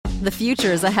The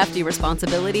future is a hefty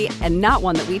responsibility and not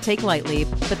one that we take lightly.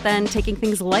 But then taking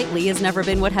things lightly has never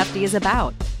been what Hefty is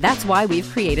about. That's why we've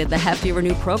created the Hefty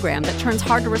Renew program that turns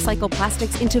hard-to-recycle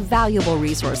plastics into valuable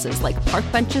resources like park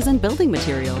benches and building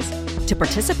materials. To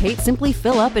participate, simply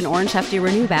fill up an orange Hefty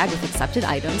Renew bag with accepted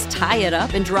items, tie it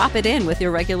up, and drop it in with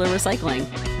your regular recycling.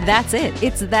 That's it.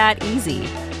 It's that easy.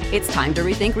 It's time to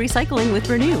rethink recycling with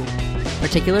Renew.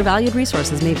 Particular valued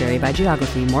resources may vary by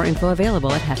geography. More info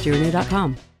available at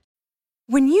heftyrenew.com.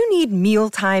 When you need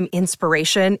mealtime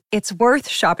inspiration, it's worth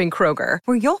shopping Kroger,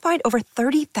 where you'll find over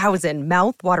 30,000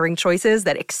 mouth-watering choices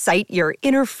that excite your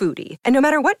inner foodie. And no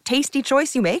matter what tasty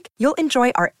choice you make, you'll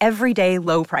enjoy our everyday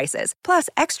low prices, plus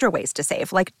extra ways to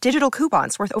save, like digital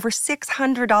coupons worth over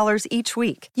 $600 each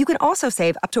week. You can also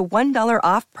save up to $1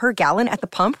 off per gallon at the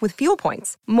pump with fuel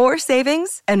points. More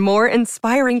savings and more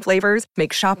inspiring flavors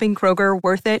make shopping Kroger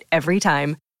worth it every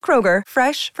time. Kroger,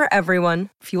 fresh for everyone.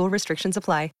 Fuel restrictions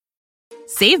apply.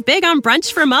 Save big on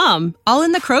brunch for mom, all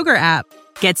in the Kroger app.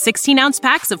 Get 16-ounce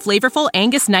packs of flavorful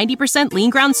Angus 90% lean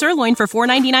ground sirloin for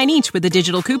 $4.99 each with a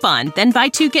digital coupon. Then buy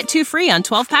 2, get 2 free on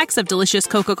 12 packs of delicious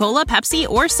Coca-Cola, Pepsi,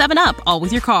 or 7-Up, all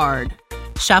with your card.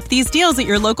 Shop these deals at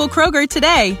your local Kroger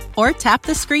today, or tap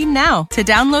the screen now to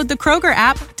download the Kroger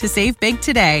app to save big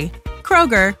today.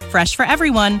 Kroger, fresh for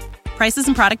everyone. Prices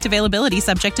and product availability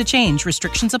subject to change.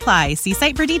 Restrictions apply. See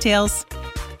site for details.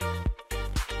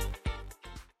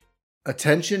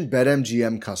 Attention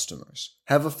BetMGM customers.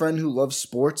 Have a friend who loves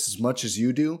sports as much as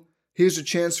you do? Here's a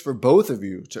chance for both of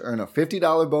you to earn a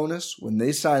 $50 bonus when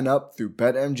they sign up through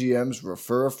BetMGM's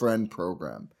Refer a Friend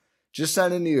program. Just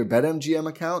sign into your BetMGM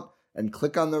account and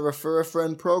click on the Refer a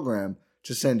Friend program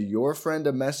to send your friend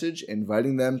a message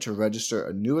inviting them to register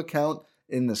a new account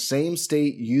in the same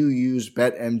state you use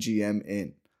BetMGM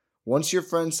in. Once your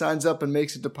friend signs up and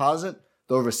makes a deposit,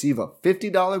 they'll receive a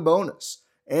 $50 bonus.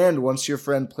 And once your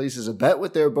friend places a bet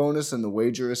with their bonus and the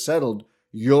wager is settled,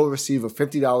 you'll receive a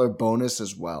 $50 bonus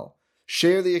as well.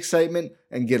 Share the excitement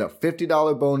and get a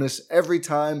 $50 bonus every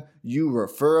time you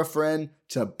refer a friend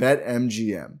to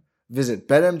BetMGM. Visit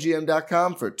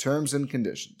BetMGM.com for terms and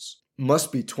conditions.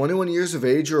 Must be 21 years of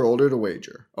age or older to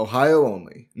wager. Ohio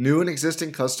only. New and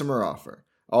existing customer offer.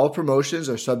 All promotions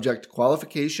are subject to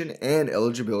qualification and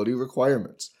eligibility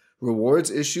requirements.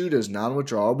 Rewards issued as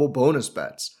non-withdrawable bonus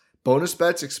bets. Bonus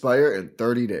bets expire in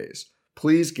 30 days.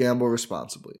 Please gamble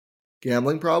responsibly.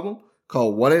 Gambling problem?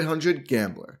 Call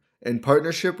 1-800-GAMBLER in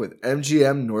partnership with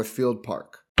MGM Northfield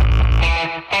Park.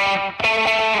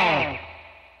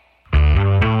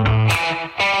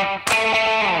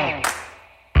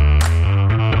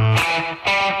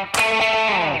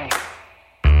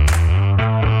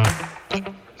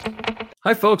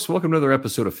 Hi, folks. Welcome to another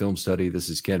episode of Film Study. This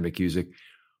is Ken McCusick.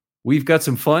 We've got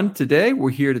some fun today.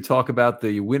 We're here to talk about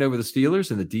the win over the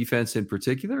Steelers and the defense in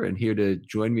particular. And here to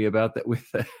join me about that with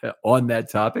on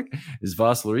that topic is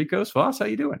Voss Larikos. Voss, how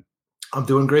you doing? I'm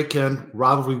doing great, Ken.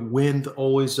 Rivalry win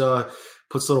always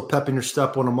puts a little pep in your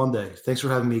step on a Monday. Thanks for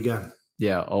having me again.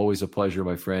 Yeah, always a pleasure,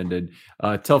 my friend.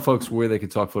 And tell folks where they can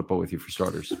talk football with you for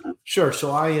starters. Sure.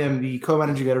 So I am the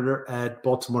co-managing editor at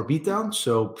Baltimore Beatdown.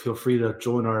 So feel free to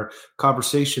join our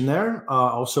conversation there.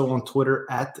 Also on Twitter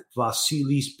at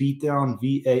Vasilis Beatdown,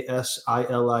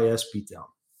 Vasilis Beatdown.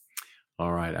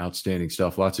 All right. Outstanding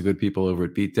stuff. Lots of good people over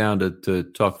at Beatdown to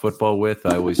talk football with.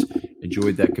 I always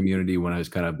enjoyed that community when I was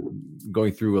kind of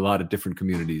going through a lot of different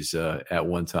communities at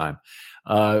one time.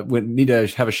 We need to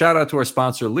have a shout out to our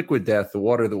sponsor, Liquid Death, the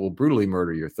water that will brutally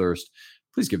murder your thirst.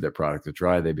 Please give their product a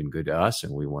try. They've been good to us,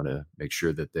 and we want to make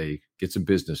sure that they get some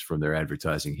business from their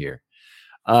advertising here.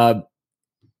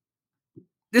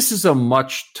 This is a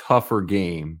much tougher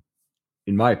game,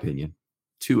 in my opinion,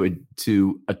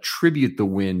 to attribute the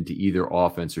win to either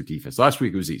offense or defense. Last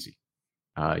week it was easy.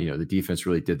 The defense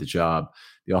really did the job.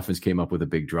 The offense came up with a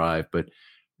big drive, but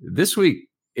this week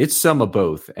it's some of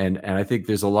both. And I think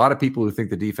there's a lot of people who think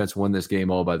the defense won this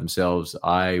game all by themselves.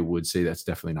 I would say that's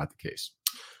definitely not the case.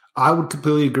 I would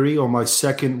completely agree. On my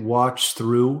second watch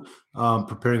through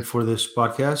preparing for this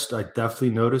podcast, I definitely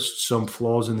noticed some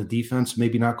flaws in the defense,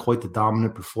 maybe not quite the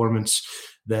dominant performance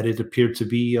that it appeared to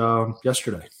be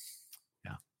yesterday.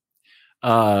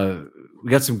 We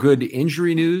got some good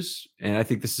injury news, and I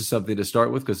think this is something to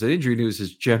start with because the injury news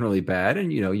is generally bad.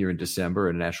 And, you're in December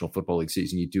in a National Football League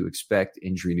season. You do expect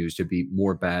injury news to be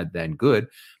more bad than good.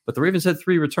 But the Ravens had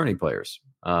 3 returning players,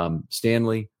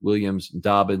 Stanley, Williams,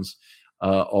 Dobbins,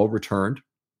 all returned,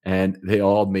 and they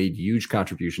all made huge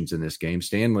contributions in this game.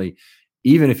 Stanley,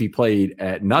 even if he played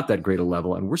at not that great a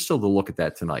level, and we're still to look at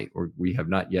that tonight, or we have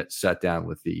not yet sat down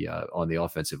with the on the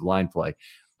offensive line play.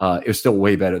 It was still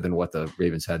way better than what the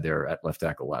Ravens had there at left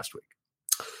tackle last week.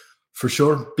 For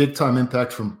sure. Big time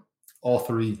impact from all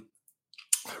three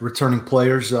returning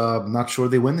players. I'm not sure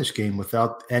they win this game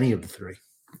without any of the three.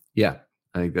 Yeah,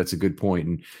 I think that's a good point.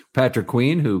 And Patrick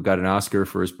Queen, who got an Oscar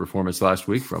for his performance last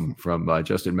week from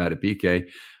Justin Madubuike,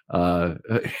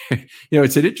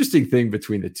 it's an interesting thing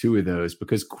between the two of those,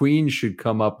 because Queen should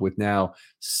come up with now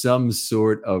some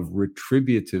sort of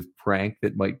retributive prank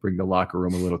that might bring the locker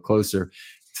room a little closer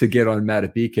to get on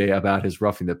Madubuike about his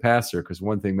roughing the passer. Because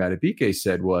one thing Madubuike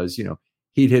said was,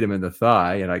 he'd hit him in the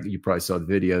thigh, and you probably saw the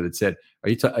video that said,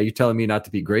 "Are you telling me not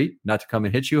to be great, not to come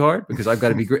and hit you hard? Because I've got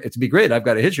to be great. To be great, I've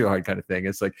got to hit you hard," kind of thing.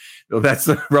 It's like, that's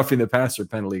the roughing the passer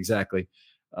penalty exactly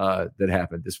that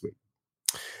happened this week.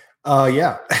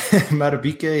 Yeah,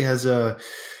 Madubuike has a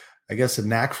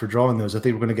knack for drawing those. I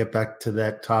think we're going to get back to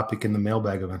that topic in the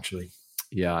mailbag eventually.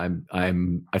 Yeah,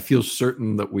 I feel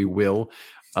certain that we will.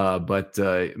 But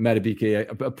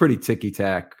Madubuike, a pretty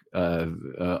ticky-tack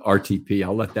RTP.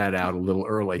 I'll let that out a little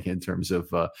early in terms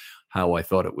of how I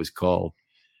thought it was called.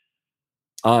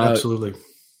 Absolutely.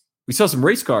 We saw some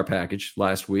race car package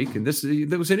last week, and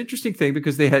there was an interesting thing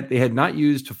because they had not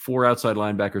used 4 outside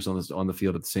linebackers on the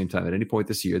field at the same time at any point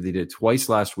this year. They did it twice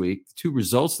last week. The 2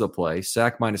 results they'll play: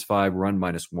 sack -5, run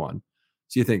 -1.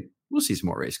 So you think we'll see some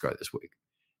more race car this week,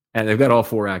 and they've got all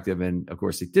 4 active, and of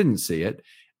course they didn't see it.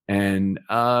 And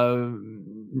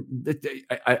I'm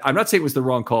not saying it was the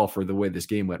wrong call for the way this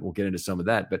game went. We'll get into some of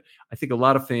that, but I think a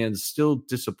lot of fans still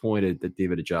disappointed that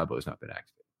David Ojabo has not been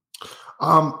activated.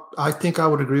 I think I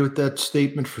would agree with that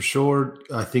statement for sure.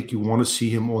 I think you want to see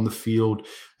him on the field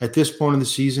at this point in the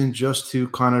season just to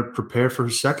kind of prepare for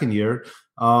his second year.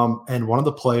 And one of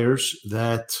the players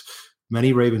that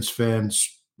many Ravens fans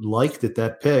liked at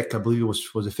that pick, I believe it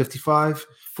was it 55?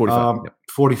 45.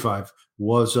 45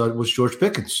 was George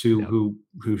Pickens, who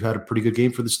had a pretty good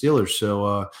game for the Steelers.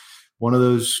 So one of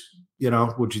those,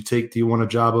 would you take? Do you want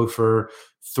Ojabo for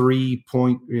 3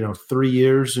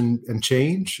 years and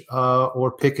change,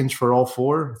 or Pickens for all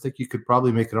 4? I think you could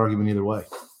probably make an argument either way.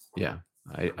 Yeah,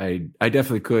 I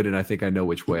definitely could, and I think I know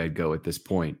which way I'd go at this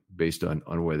point based on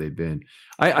where they've been.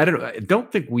 I don't know. I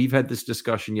don't think we've had this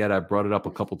discussion yet. I brought it up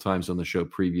a couple times on the show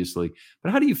previously,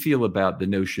 but how do you feel about the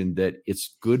notion that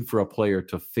it's good for a player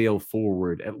to fail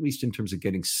forward, at least in terms of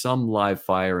getting some live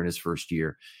fire in his first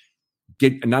year?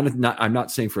 I'm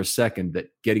not saying for a second that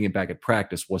getting him back at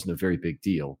practice wasn't a very big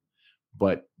deal,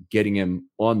 but getting him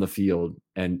on the field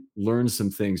and learn some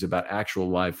things about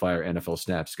actual live fire NFL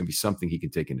snaps is going to be something he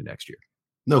can take into next year.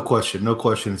 No question.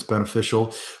 It's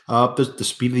beneficial. The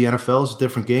speed of the NFL is a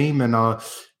different game, and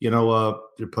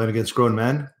you're playing against grown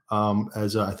men.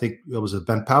 As I think it was a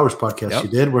Ben Powers podcast you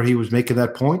did, where he was making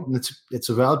that point, and it's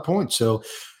a valid point. So,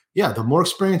 yeah, the more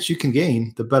experience you can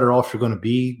gain, the better off you're going to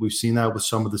be. We've seen that with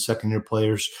some of the second-year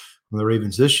players from the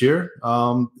Ravens this year.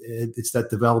 It's that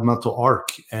developmental arc,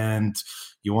 and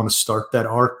you want to start that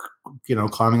arc,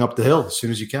 climbing up the hill as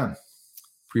soon as you can.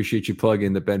 Appreciate you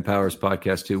plugging the Ben Powers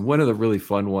podcast too. One of the really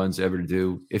fun ones ever to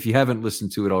do. If you haven't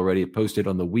listened to it already, it posted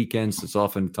on the weekends. It's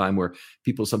often a time where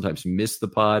people sometimes miss the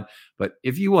pod. But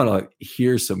if you want to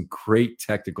hear some great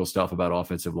technical stuff about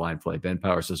offensive line play, Ben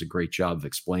Powers does a great job of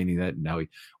explaining that, and how he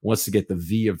wants to get the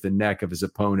V of the neck of his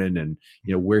opponent, and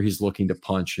where he's looking to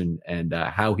punch, and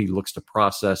how he looks to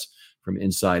process from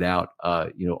inside out.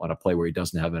 On a play where he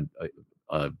doesn't have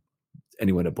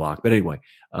anyone to block. But anyway,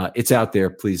 it's out there.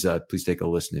 Please take a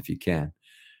listen if you can.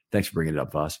 Thanks for bringing it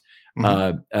up, Voss.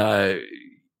 Mm-hmm.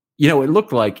 It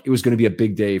looked like it was going to be a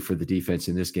big day for the defense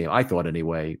in this game. I thought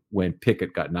anyway, when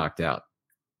Pickett got knocked out.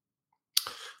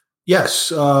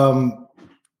 Yes. When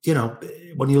you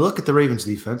look at the Ravens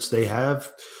defense, they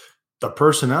have the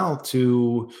personnel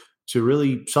to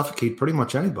really suffocate pretty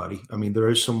much anybody. I mean, there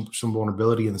is some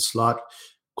vulnerability in the slot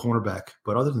cornerback,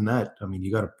 but other than that, I mean,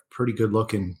 you got a pretty good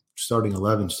looking starting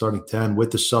 11, starting 10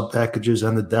 with the sub packages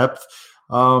and the depth.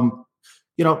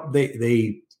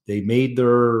 They made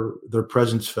their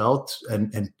presence felt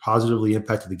and positively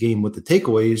impacted the game with the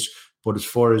takeaways. But as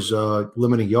far as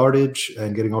limiting yardage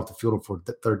and getting off the field for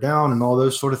third down and all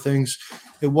those sort of things,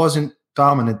 it wasn't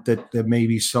dominant that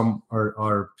maybe some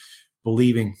are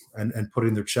believing and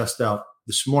putting their chest out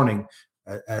this morning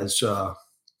as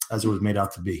it was made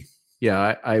out to be.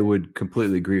 Yeah, I would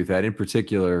completely agree with that. In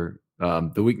particular,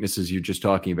 the weaknesses you're just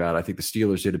talking about, I think the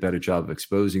Steelers did a better job of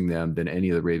exposing them than any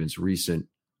of the Ravens' recent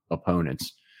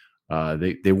opponents.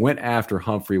 They went after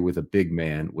Humphrey with a big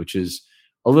man, which is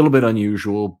a little bit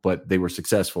unusual, but they were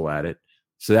successful at it.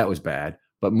 So that was bad.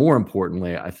 But more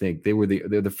importantly, I think they're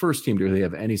the first team to really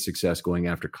have any success going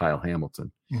after Kyle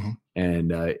Hamilton. Mm-hmm.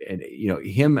 And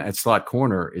him at slot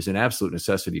corner is an absolute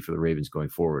necessity for the Ravens going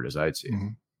forward, as I'd see it. Mm-hmm.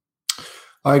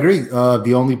 I agree.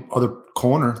 The only other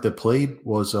corner that played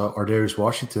was Ardarius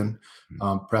Washington,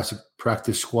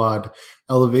 practice squad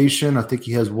elevation. I think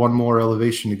he has one more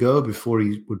elevation to go before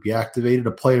he would be activated.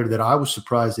 A player that I was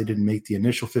surprised they didn't make the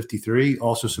initial 53.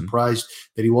 Also surprised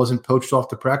that he wasn't poached off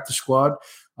the practice squad.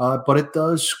 But it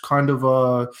does kind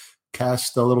of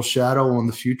cast a little shadow on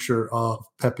the future of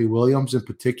Pepe Williams in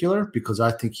particular, because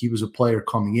I think he was a player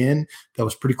coming in that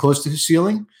was pretty close to his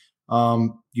ceiling.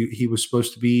 He was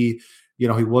supposed to be, he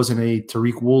wasn't a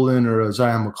Tariq Woolen or a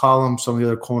Zion McCollum, some of the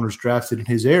other corners drafted in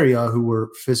his area who were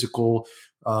physical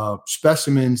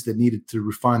specimens that needed to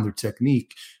refine their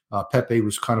technique. Pepe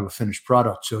was kind of a finished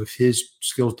product. So if his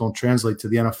skills don't translate to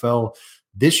the NFL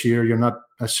this year, you're not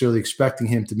necessarily expecting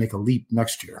him to make a leap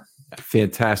next year.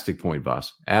 Fantastic point,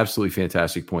 Voss. Absolutely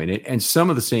fantastic point. And some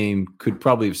of the same could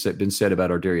probably have been said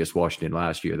about Ardarius Washington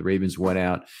last year. The Ravens went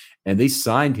out and they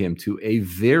signed him to a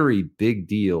very big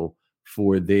deal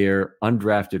for their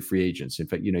undrafted free agents. In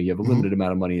fact, you have a limited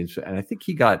amount of money. And I think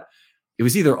it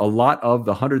was either a lot of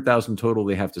the 100,000 total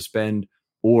they have to spend,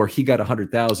 or he got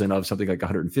 100,000 of something like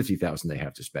 150,000 they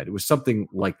have to spend. It was something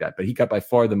like that, but he got by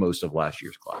far the most of last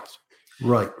year's class.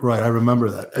 Right. I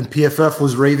remember that. And PFF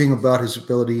was raving about his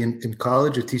ability in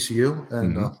college at TCU.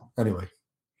 And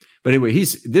Anyway,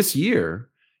 he's this year,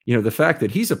 the fact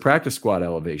that he's a practice squad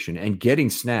elevation and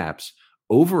getting snaps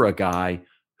over a guy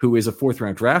who is a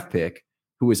 4th-round draft pick,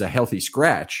 who is a healthy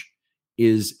scratch,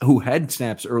 who had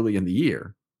snaps early in the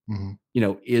year, that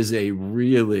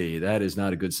is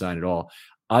not a good sign at all.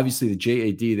 Obviously, the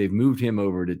JAD, they've moved him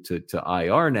over to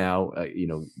IR now.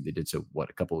 They did so,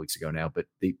 a couple of weeks ago now, but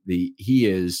he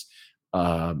is,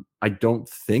 I don't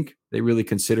think they really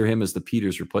consider him as the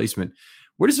Peters replacement.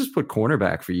 Where does this put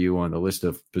cornerback for you on the list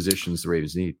of positions the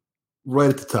Ravens need? Right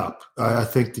at the top. I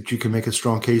think that you can make a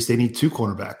strong case. They need 2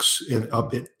 cornerbacks in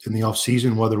the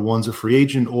offseason, whether one's a free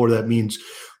agent or that means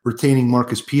retaining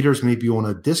Marcus Peters, maybe on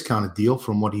a discounted deal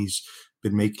from what he's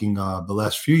been making the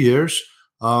last few years.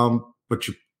 But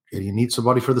you need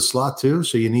somebody for the slot too.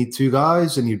 So you need 2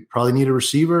 guys, and you probably need a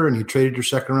receiver, and you traded your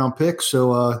 2nd-round pick.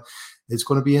 So it's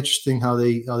going to be interesting how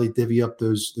they divvy up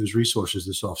those resources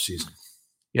this offseason.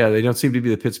 Yeah, they don't seem to be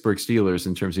the Pittsburgh Steelers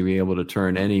in terms of being able to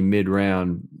turn any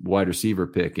mid-round wide receiver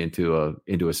pick into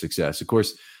a success. Of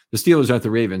course, the Steelers aren't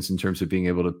the Ravens in terms of being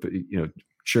able to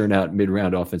churn out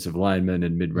mid-round offensive linemen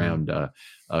and mid-round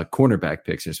cornerback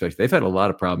picks. Especially, they've had a lot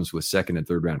of problems with 2nd and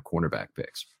 3rd-round cornerback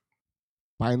picks.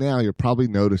 By now, you're probably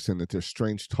noticing that there's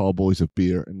strange tall boys of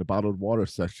beer in the bottled water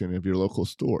section of your local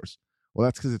stores. Well,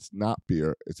 that's because it's not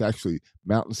beer. It's actually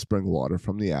mountain spring water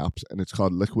from the Alps, and it's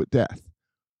called Liquid Death.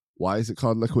 Why is it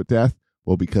called Liquid Death?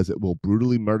 Well, because it will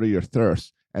brutally murder your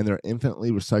thirst, and their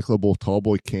infinitely recyclable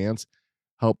tallboy cans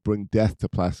help bring death to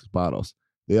plastic bottles.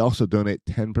 They also donate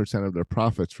 10% of their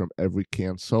profits from every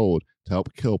can sold to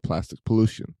help kill plastic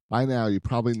pollution. By now, you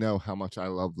probably know how much I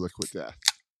love Liquid Death.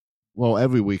 Well,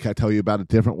 every week I tell you about a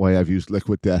different way I've used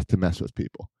Liquid Death to mess with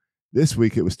people. This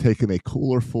week it was taking a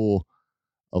cooler full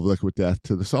of Liquid Death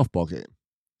to the softball game.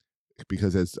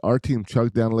 Because as our team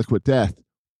chugged down Liquid Death,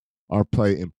 our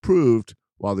play improved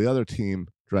while the other team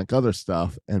drank other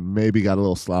stuff and maybe got a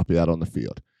little sloppy out on the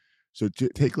field. So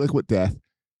take Liquid Death.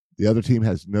 The other team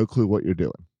has no clue what you're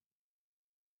doing.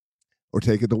 Or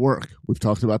take it to work. We've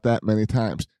talked about that many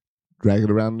times. Drag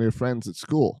it around to your friends at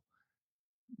school.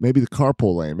 Maybe the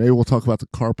carpool lane. Maybe we'll talk about the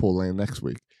carpool lane next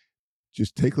week.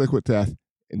 Just take Liquid Death.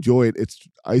 Enjoy it. It's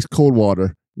ice cold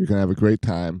water. You're going to have a great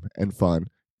time and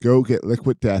fun. Go get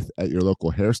Liquid Death at your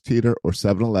local Harris Teeter or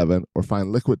 7-Eleven, or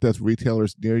find Liquid Death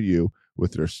retailers near you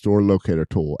with their store locator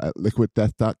tool at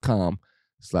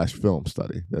liquiddeath.com/film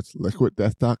study. That's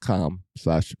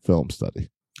liquiddeath.com/film study.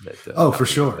 For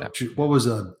sure. What was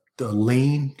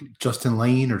Lane, Justin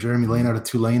Lane or Jeremy Lane out of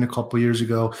Tulane a couple of years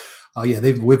ago?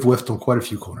 We've whiffed on quite a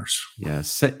few corners. Yeah,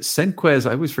 Senquez,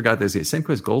 I always forgot this.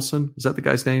 Senquez Golston, is that the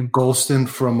guy's name? Golston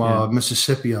from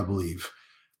Mississippi, I believe.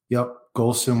 Yep.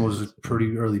 Golston was a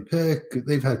pretty early pick.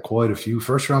 They've had quite a few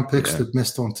first-round picks that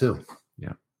missed on too.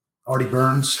 Yeah. Artie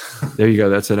Burns. There you go.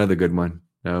 That's another good one.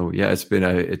 No, yeah,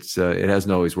 it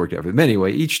hasn't always worked out for them.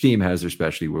 Anyway, each team has their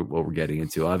specialty, what we're getting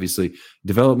into. Obviously,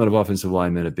 development of offensive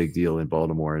linemen, a big deal in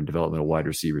Baltimore, and development of wide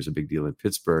receivers, a big deal in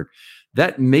Pittsburgh.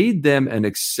 That made them an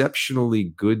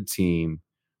exceptionally good team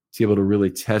to be able to really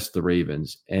test the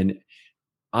Ravens. And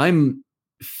I'm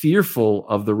fearful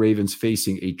of the Ravens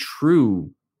facing a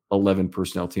true 11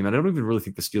 personnel team. And I don't even really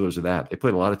think the Steelers are that. They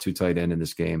played a lot of 2 tight end in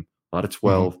this game, a lot of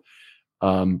 12.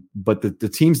 But the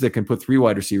teams that can put 3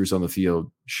 wide receivers on the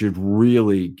field should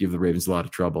really give the Ravens a lot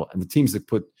of trouble. And the teams that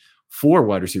put 4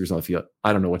 wide receivers on the field,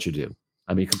 I don't know what you do.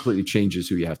 I mean, it completely changes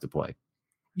who you have to play.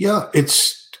 Yeah,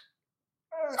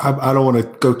 I don't want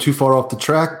to go too far off the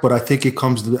track, but I think it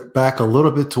comes back a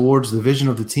little bit towards the vision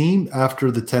of the team after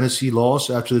the Tennessee loss,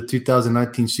 after the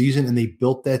 2019 season, and they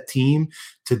built that team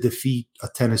to defeat a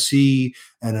Tennessee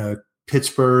and a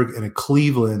Pittsburgh and a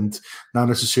Cleveland, not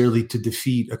necessarily to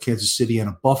defeat a Kansas City and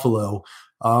a Buffalo.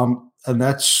 And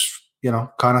that's,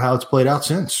 kind of how it's played out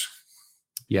since.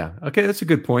 Yeah. Okay. That's a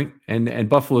good point. And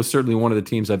Buffalo is certainly one of the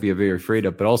teams I'd be very afraid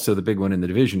of, but also the big one in the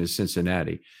division is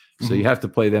Cincinnati. So you have to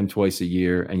play them twice a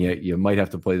year, and yet you might have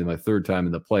to play them a third time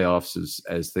in the playoffs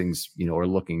as things, are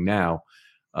looking now.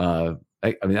 I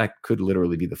mean, that could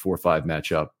literally be the 4-5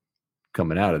 matchup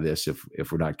coming out of this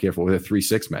if we're not careful, with a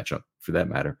 3-6 matchup for that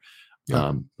matter.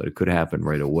 Yeah. But it could happen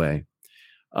right away.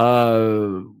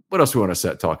 What else do we want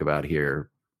to talk about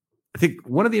here? I think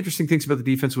one of the interesting things about the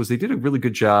defense was they did a really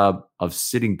good job of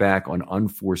sitting back on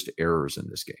unforced errors in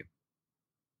this game.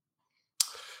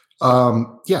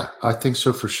 Yeah, I think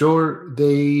so for sure.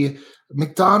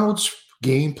 McDonald's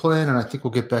game plan, and I think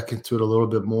we'll get back into it a little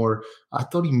bit more. I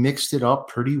thought he mixed it up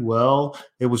pretty well.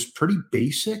 It was pretty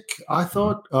basic, I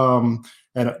thought. And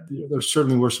there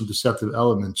certainly were some deceptive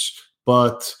elements,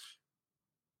 but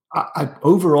I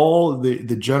overall,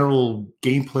 the general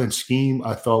game plan scheme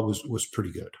I thought was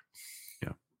pretty good.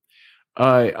 Yeah,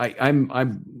 I'm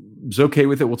okay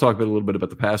with it. We'll talk about a little bit about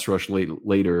the pass rush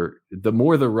later. The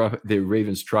more the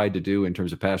Ravens tried to do in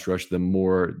terms of pass rush, the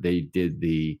more they did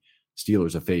the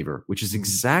Steelers a favor, which is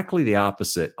exactly the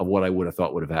opposite of what I would have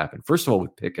thought would have happened. First of all,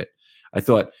 with Pickett, I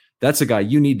thought that's a guy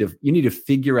you need to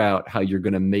figure out how you're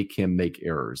going to make him make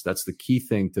errors. That's the key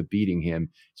thing to beating him.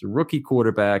 He's a rookie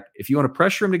quarterback. If you want to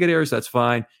pressure him to get errors, that's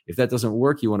fine. If that doesn't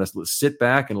work, you want to sit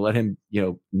back and let him,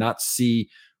 not see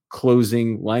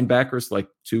closing linebackers, like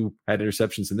 2 had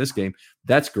interceptions in this game.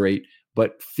 That's great.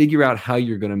 But figure out how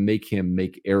you're going to make him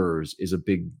make errors is a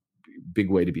big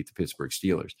way to beat the Pittsburgh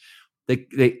Steelers.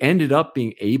 They ended up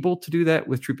being able to do that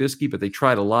with Trubisky, but they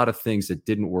tried a lot of things that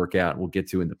didn't work out. We'll get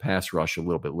to in the pass rush a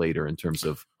little bit later in terms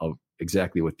of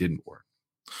exactly what didn't work.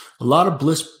 A lot of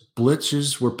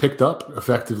blitzes were picked up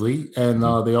effectively, and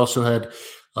they also had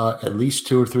at least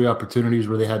 2 or 3 opportunities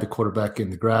where they had the quarterback in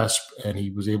the grasp, and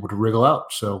he was able to wriggle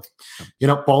out. So,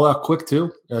 ball out quick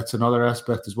too. That's another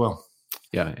aspect as well.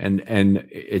 Yeah, and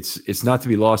it's not to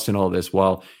be lost in all this.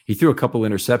 While he threw a couple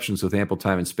interceptions with ample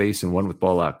time and space and one with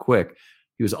ball out quick,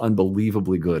 he was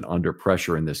unbelievably good under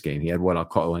pressure in this game. He had what I'll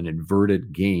call an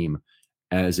inverted game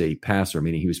as a passer,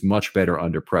 meaning he was much better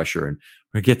under pressure. And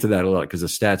we'll get to that a lot because the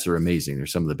stats are amazing. They're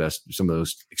some of the best, some of the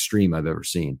most extreme I've ever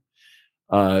seen.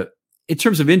 In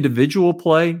terms of individual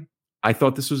play, I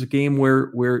thought this was a game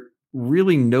where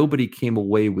really nobody came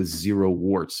away with 0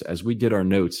 warts as we did our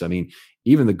notes. I mean,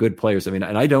 even the good players. I mean,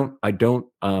 and I don't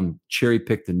cherry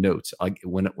pick the notes.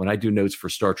 When I do notes for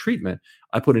Star Treatment,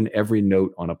 I put in every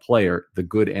note on a player, the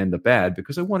good and the bad,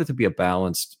 because I want it to be a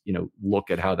balanced,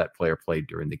 look at how that player played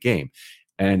during the game.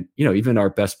 And even our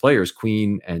best players,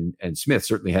 Queen and Smith,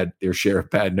 certainly had their share of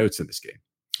bad notes in this game.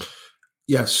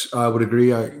 Yes, I would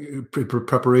agree.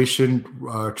 Preparation,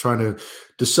 trying to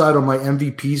decide on my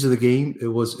MVPs of the game, it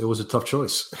was a tough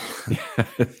choice.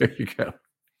 There you go.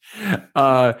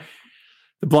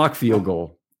 The block field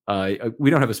goal. We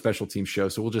don't have a special team show,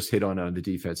 so we'll just hit on the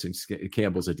defense. And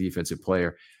Campbell's a defensive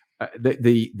player.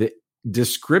 The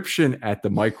description at the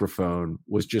microphone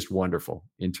was just wonderful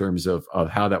in terms of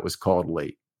how that was called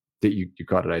late. That you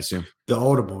caught it, I assume. The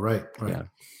audible, right? Yeah.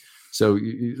 So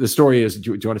the story is.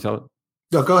 Do you want to tell it?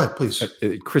 No, go ahead, please.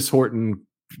 Chris Horton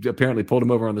apparently pulled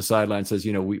him over on the sideline. Says,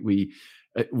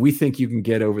 we think you can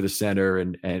get over the center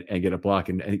and get a block,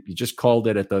 and he just called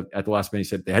it at the last minute. He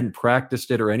said they hadn't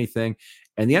practiced it or anything.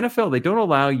 And the NFL, they don't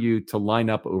allow you to line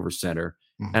up over center.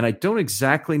 Mm-hmm. And I don't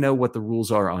exactly know what the rules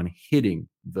are on hitting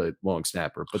the long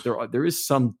snapper, but there is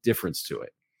some difference to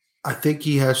it. I think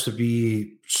he has to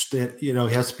be,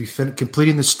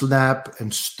 completing the snap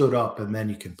and stood up, and then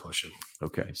you can push him.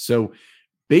 Okay, so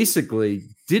basically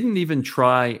didn't even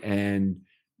try and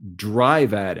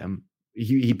drive at him.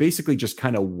 He basically just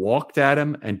kind of walked at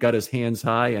him and got his hands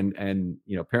high, and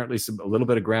apparently a little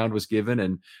bit of ground was given,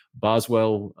 and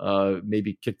Boswell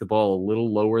maybe kicked the ball a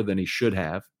little lower than he should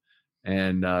have,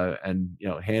 and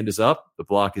hand is up, the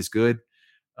block is good.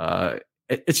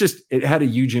 It had a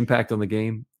huge impact on the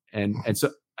game, and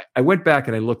so I went back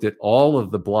and I looked at all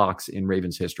of the blocks in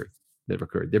Ravens history that have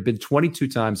occurred. There've been 22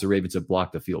 times the Ravens have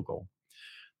blocked a field goal.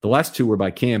 The last 2 were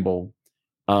by Campbell.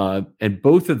 And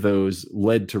both of those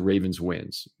led to Ravens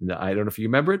wins. Now, I don't know if you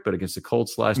remember it, but against the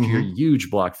Colts last year, huge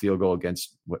block field goal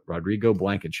against Rodrigo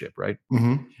Blankenship, right?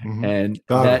 Mm-hmm. Mm-hmm. And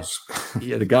goggles.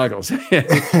 The goggles.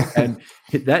 And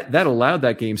that allowed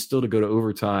that game still to go to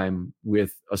overtime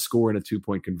with a score and a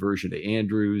 2-point conversion to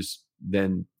Andrews.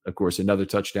 then of course another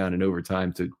touchdown in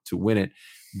overtime to win it.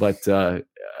 But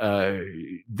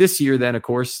this year, then of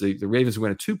course the Ravens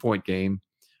win a 2-point game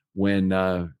when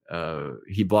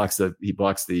he blocks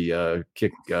the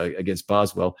kick against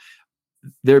Boswell.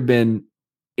 There have been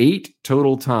 8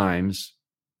 total times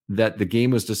that the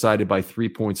game was decided by 3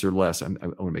 points or less. I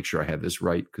want to make sure I have this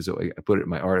right because I put it in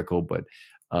my article, but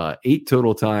 8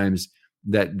 total times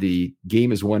that the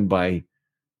game is won by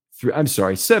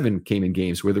 7 came in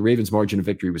games where the Ravens' margin of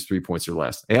victory was 3 points or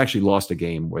less. They actually lost a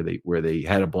game where they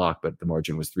had a block, but the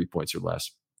margin was 3 points or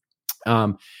less.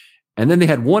 And then they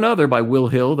had one other by Will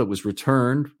Hill that was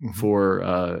returned for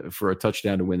a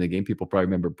touchdown to win the game. People probably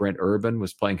remember Brent Urban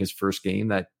was playing his first game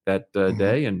that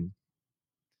day, and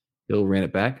Hill ran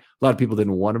it back. A lot of people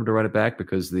didn't want him to run it back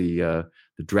because the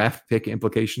draft pick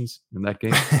implications in that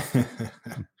game.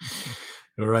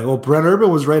 All right. Well, Brent Urban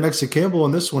was right next to Campbell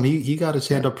on this one. He got his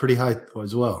hand up pretty high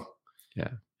as well. Yeah,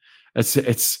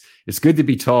 it's good to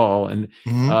be tall, and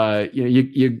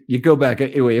you go back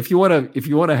anyway. If you want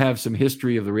to have some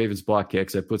history of the Ravens block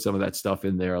kicks, I put some of that stuff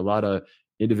in there. A lot of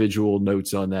individual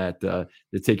notes on that that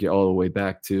take you all the way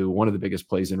back to one of the biggest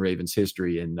plays in Ravens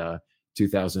history in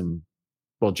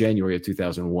January of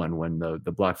 2001 when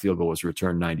the block field goal was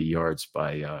returned 90 yards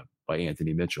by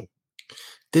Anthony Mitchell.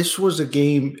 This was a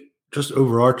game. Just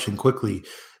overarching quickly,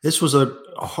 this was a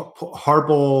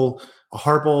Harbaugh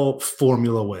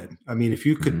formula win. I mean, if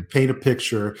you could paint a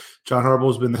picture, John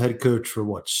Harbaugh's been the head coach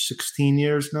for 16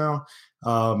 years now,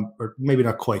 or maybe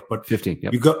not quite, but 15.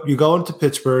 Yep. You go into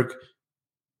Pittsburgh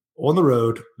on the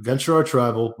road against your arch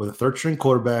rival with a third-string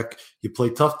quarterback. You play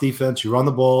tough defense, you run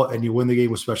the ball, and you win the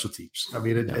game with special teams. I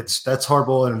mean, that's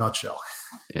Harbaugh in a nutshell.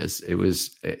 Yes,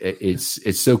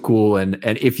 it's so cool, and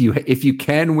if you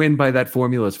can win by that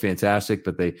formula, it's fantastic.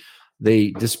 But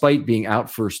they despite being out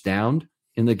first down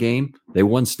in the game, they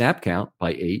won snap count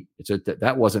by 8.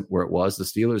 That wasn't where it was. The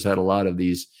Steelers had a lot of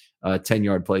these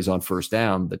 10-yard plays on first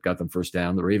down that got them first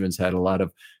down. The Ravens had a lot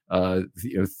of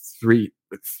three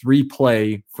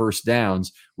play first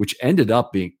downs, which ended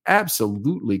up being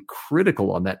absolutely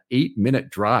critical on that 8-minute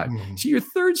drive. So your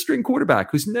third string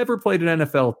quarterback who's never played an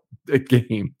NFL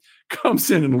game comes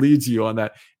in and leads you on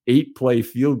that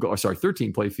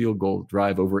 13-play field goal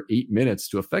drive over 8 minutes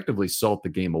to effectively salt the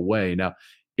game away. Now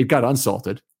it got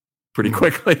unsalted pretty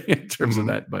quickly in terms of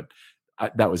that, but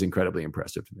that was incredibly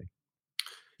impressive to me.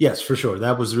 Yes, for sure.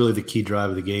 That was really the key drive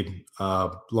of the game,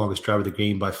 longest drive of the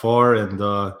game by far. And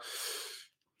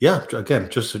again,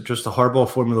 just a Harbaugh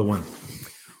formula win.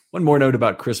 One more note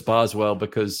about Chris Boswell,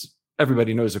 because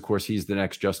everybody knows, of course, he's the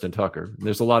next Justin Tucker.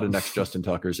 There's a lot of next Justin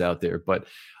Tuckers out there, but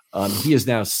he is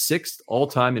now 6th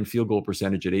all-time in field goal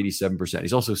percentage at 87%.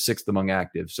 He's also 6th among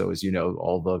active. So as you know,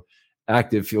 all the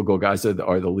active field goal guys are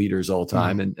the leaders all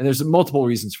time. And there's multiple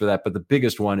reasons for that, but the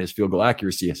biggest one is field goal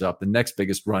accuracy is up. The next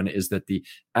biggest run is that the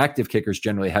active kickers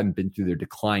generally haven't been through their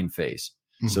decline phase.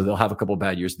 So they'll have a couple of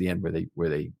bad years at the end where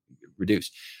they reduce.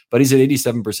 But he's at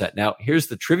 87%. Now, here's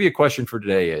the trivia question for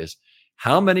today is,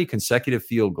 how many consecutive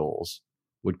field goals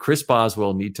would Chris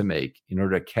Boswell need to make in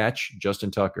order to catch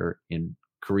Justin Tucker in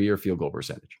career field goal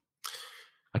percentage?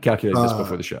 I calculated this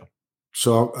before the show.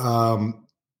 So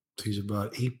he's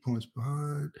about 8 points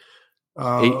behind.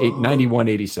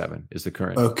 91-87 is the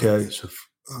current. Okay, so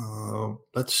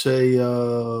let's say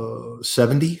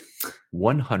 70.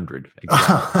 100.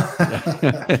 Exactly.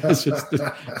 It's just,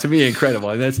 to me, incredible.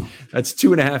 And that's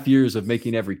 2.5 years of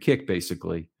making every kick,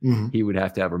 basically. He would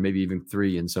have to have, or maybe even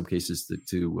 3 in some cases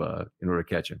to in order to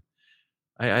catch him.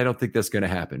 I don't think that's going to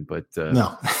happen, but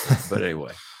no. But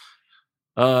anyway,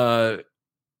 let's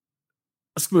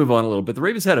move on a little bit. The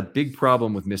Ravens had a big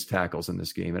problem with missed tackles in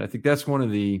this game, and I think that's one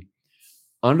of the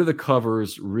under the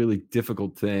covers really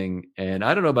difficult thing. And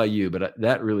I don't know about you, but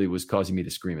that really was causing me to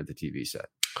scream at the TV set.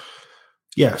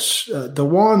 Yes. The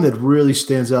one that really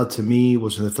stands out to me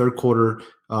was in the third quarter.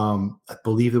 I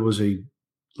believe there was a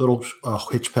little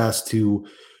hitch pass to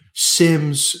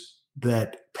Sims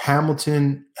that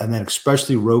Hamilton and then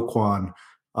especially Roquan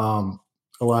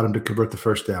allowed him to convert the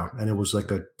first down. And it was like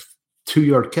a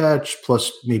 2-yard catch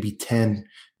plus maybe 10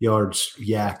 yards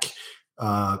yak.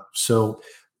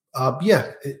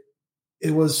 It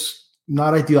was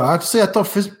not ideal. Honestly, I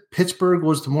thought Pittsburgh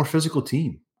was the more physical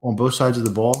team on both sides of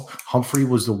the ball. Humphrey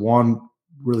was the one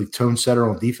really tone setter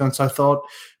on defense, I thought.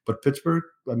 But Pittsburgh,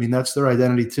 I mean, that's their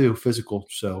identity too, physical.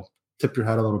 So tip your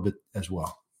hat a little bit as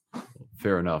well.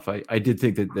 Fair enough. I did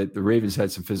think that the Ravens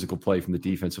had some physical play from the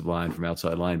defensive line, from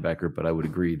outside linebacker, but I would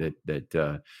agree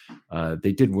that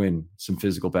they did win some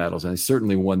physical battles, and they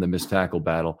certainly won the missed tackle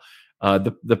battle.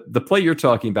 The play you're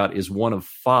talking about is one of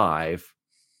 5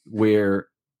 where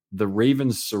the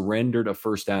Ravens surrendered a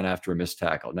first down after a missed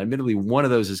tackle. And admittedly, one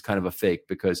of those is kind of a fake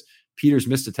because Peters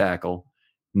missed a tackle,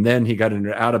 and then he got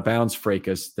an out-of-bounds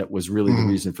fracas that was really the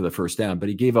reason for the first down. But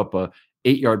he gave up a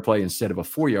 8-yard play instead of a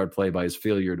 4-yard play by his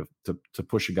failure to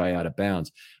push a guy out of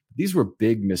bounds. These were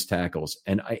big missed tackles.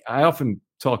 And I often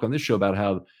talk on this show about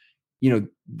how,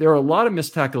 there are a lot of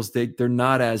missed tackles. They're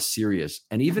not as serious.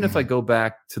 And even if I go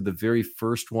back to the very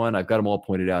first one, I've got them all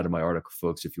pointed out in my article,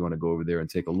 folks, if you want to go over there and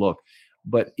take a look.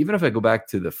 But even if I go back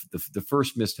to the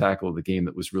first missed tackle of the game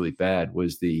that was really bad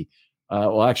was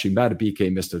actually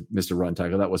Madubuike missed a run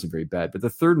tackle. That wasn't very bad. But the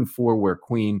 3rd and 4 where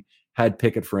Queen had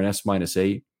Pickett for an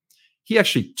S-8, he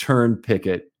actually turned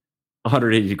Pickett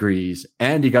 180 degrees,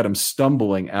 and he got him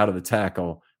stumbling out of the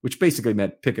tackle, which basically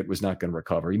meant Pickett was not going to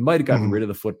recover. He might have gotten rid of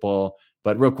the football,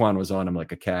 but Roquan was on him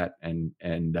like a cat, and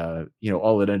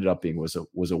all it ended up being was a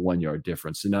 1-yard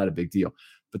difference, so not a big deal.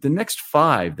 But the next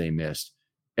 5 they missed,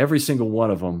 every single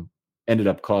one of them ended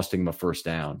up costing him a first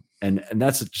down, and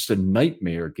that's just a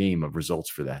nightmare game of results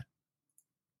for that.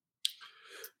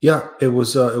 Yeah, it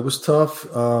was tough.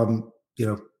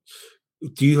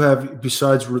 Do you have,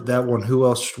 besides that one, who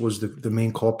else was the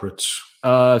main culprits?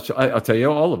 So I'll tell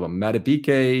you all of them.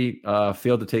 Madubuike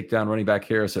failed to take down running back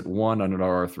Harris at 1 on an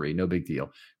RR3. No big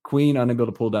deal. Queen unable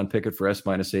to pull down Pickett for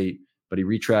S-8, but he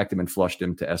retracted him and flushed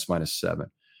him to S-7.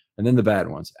 And then the bad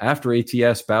ones. After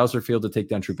ATS, Bowser failed to take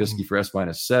down Trubisky for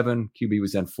S-7. QB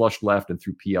was then flushed left and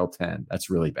threw PL10. That's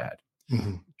really bad.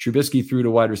 Trubisky threw to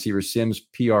wide receiver Sims,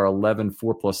 PR11,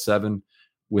 4+7,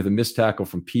 with a missed tackle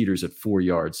from Peters at 4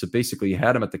 yards. So basically, he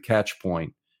had him at the catch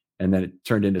point, and then it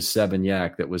turned into 7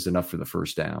 yak that was enough for the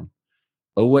first down.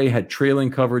 Owe had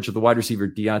trailing coverage of the wide receiver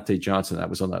Deontay Johnson. That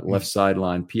was on that left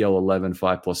sideline, PL11,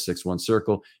 5+6, 1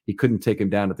 circle. He couldn't take him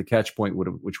down at the catch point,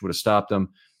 which would have stopped him,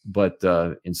 but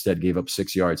instead gave up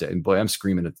 6 yards. And boy, I'm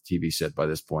screaming at the TV set by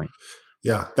this point.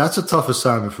 Yeah, that's a tough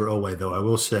assignment for Owe, though. I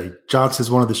will say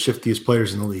Johnson's one of the shiftiest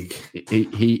players in the league.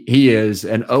 He is,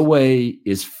 and Owe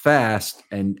is fast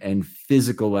and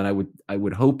physical, and I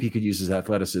would hope he could use his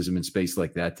athleticism in space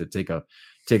like that to take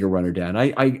a runner down.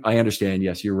 I understand.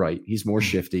 Yes, you're right. He's more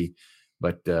shifty,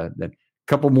 but then a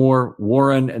couple more.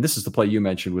 Warren, and this is the play you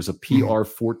mentioned, was a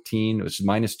PR14. It was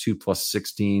 -2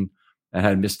 +16, and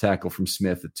had a missed tackle from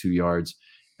Smith at 2 yards.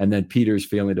 And then Peters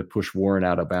failing to push Warren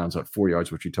out of bounds at 4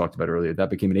 yards, which we talked about earlier. That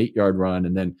became an 8-yard run.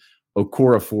 And then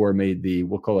Okorafor made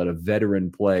we'll call it a veteran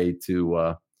play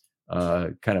to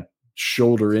kind of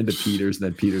shoulder into Peters. And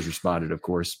then Peters responded, of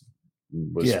course.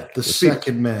 The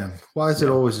second man. Why is it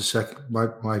always a second?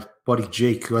 My buddy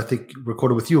Jake, who I think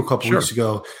recorded with you a couple weeks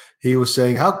ago, he was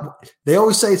saying, how they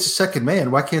always say it's a second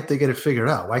man. Why can't they get it figured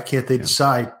out? Why can't they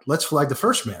decide, let's flag the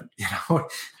first man?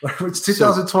 It's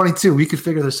 2022. We could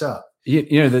figure this out.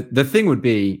 The thing would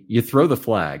be you throw the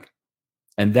flag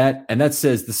and that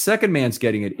says the second man's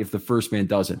getting it if the first man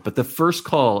doesn't. But the first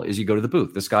call is you go to the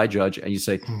booth, the sky judge, and you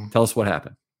say, tell us what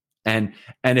happened. And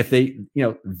if they,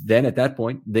 then at that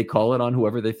point, they call it on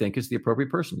whoever they think is the appropriate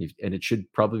person. And it should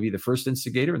probably be the first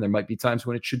instigator. And there might be times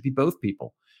when it should be both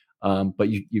people. But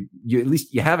you at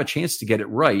least you have a chance to get it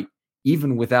right,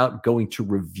 even without going to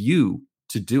review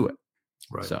to do it.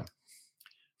 Right. So,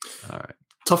 all right.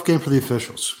 Tough game for the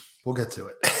officials. We'll get to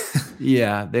it.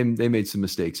 Yeah, they made some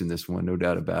mistakes in this one, no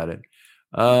doubt about it.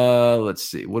 Let's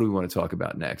see. What do we want to talk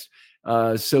about next?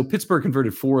 So Pittsburgh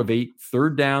converted 4 of 8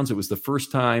 third downs. It was the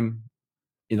first time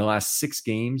in the last 6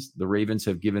 games the Ravens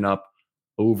have given up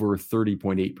over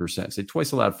 30.8%. So they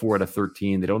twice allowed 4 out of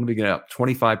 13. They'd only been giving up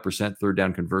 25% third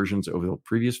down conversions over the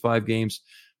previous 5 games,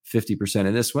 50%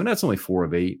 in this one. That's only 4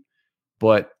 of 8,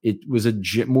 but it was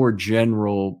a more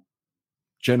generally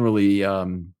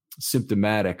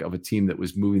symptomatic of a team that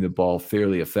was moving the ball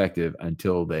fairly effective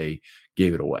until they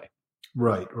gave it away.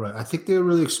 Right. I think they're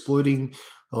really exploiting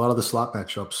a lot of the slot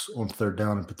matchups on third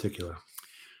down in particular.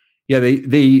 Yeah,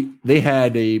 they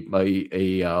had a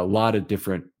lot of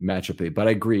different matchup, but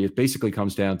I agree. It basically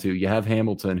comes down to you have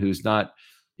Hamilton, he's not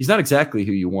exactly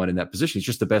who you want in that position. He's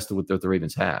just the best of what the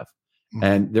Ravens have. Mm-hmm.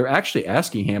 And they're actually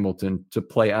asking Hamilton to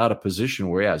play out a position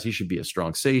where he should be a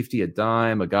strong safety, a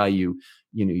dime, a guy you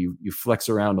flex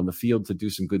around on the field to do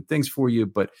some good things for you,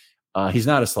 but he's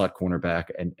not a slot cornerback,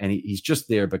 and he's just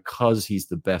there because he's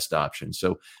the best option.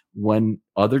 So when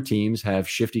other teams have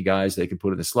shifty guys they can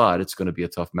put in the slot, it's going to be a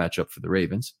tough matchup for the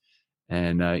Ravens.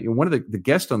 And one of the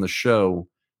guests on the show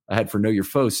I had for Know Your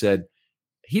Foe said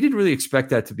he didn't really expect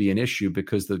that to be an issue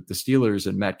because the Steelers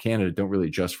and Matt Canada don't really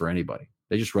adjust for anybody.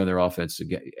 They just run their offense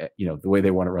again, the way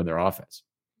they want to run their offense.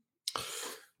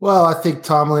 Well, I think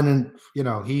Tomlin, and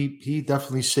he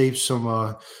definitely saved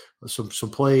some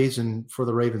plays and for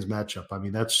the Ravens matchup. I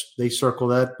mean, they circle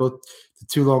that. Both the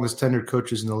two longest tenured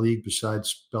coaches in the league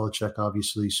besides Belichick,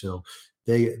 obviously. So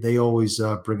they always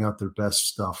bring out their best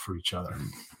stuff for each other.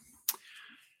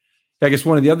 I guess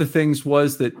one of the other things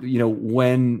was that,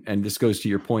 and this goes to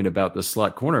your point about the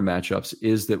slot corner matchups,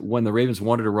 is that when the Ravens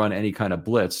wanted to run any kind of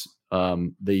blitz,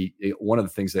 one of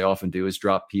the things they often do is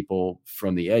drop people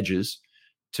from the edges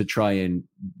to try and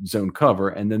zone cover.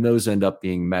 And then those end up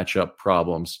being matchup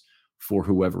problems for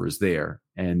whoever is there.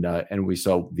 And we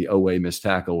saw the Oweh missed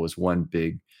tackle was one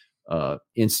big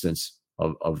instance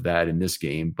of that in this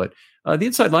game. But the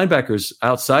inside linebackers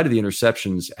outside of the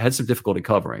interceptions had some difficulty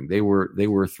covering. They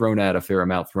were thrown at a fair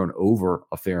amount, thrown over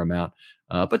a fair amount.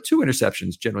 But 2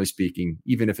 interceptions, generally speaking,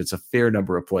 even if it's a fair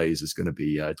number of plays, is going to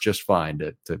be just fine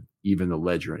to even the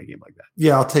ledger in a game like that.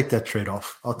 Yeah, I'll take that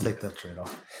trade-off.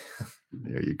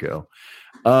 There you go.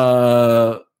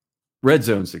 Red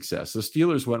zone success. The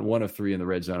Steelers went 1 of 3 in the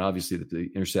red zone. Obviously, the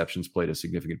interceptions played a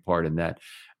significant part in that,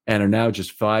 and are now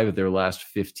just 5 of their last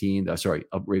 15.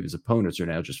 Ravens opponents are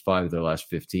now just 5 of their last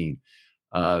 15.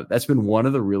 That's been one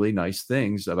of the really nice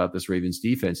things about this Ravens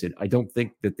defense. And I don't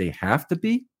think that they have to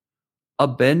be a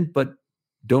bend but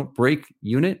don't break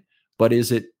unit. But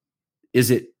is it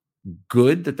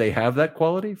good that they have that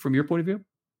quality from your point of view?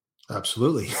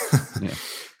 Absolutely. Yeah.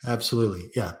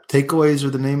 Absolutely. Yeah. Takeaways are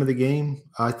the name of the game.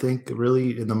 I think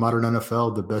really in the modern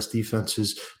NFL, the best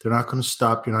defenses, they're not going to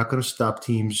stop. You're not going to stop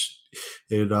teams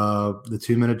in the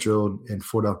 2-minute drill in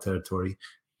 4-down territory.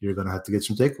 You're going to have to get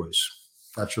some takeaways.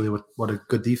 That's really what a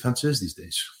good defense is these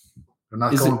days. They're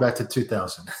not going back to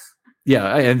 2000.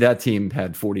 Yeah. And that team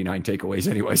had 49 takeaways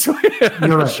anyway. So I'm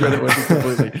You're not right. sure that wasn't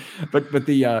completely, but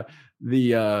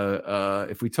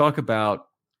if we talk about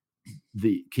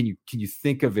can you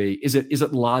think of is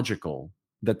it logical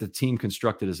that the team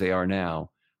constructed as they are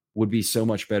now would be so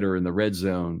much better in the red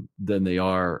zone than they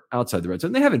are outside the red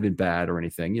zone? They haven't been bad or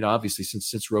anything. Obviously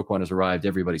since Roquan has arrived,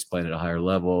 everybody's playing at a higher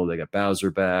level. They got Bowser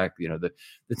back. The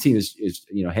team is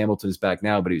Hamilton is back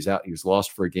now, but he was out. He was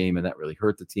lost for a game, and that really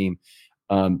hurt the team.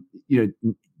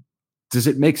 Does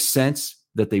it make sense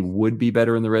that they would be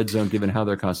better in the red zone given how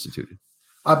they're constituted?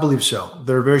 I believe so.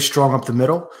 They're very strong up the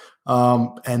middle.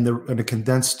 And they're in a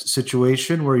condensed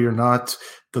situation where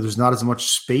there's not as much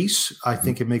space. I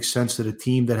think it makes sense that a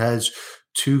team that has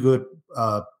 2 good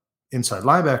inside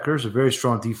linebackers, a very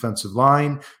strong defensive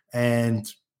line,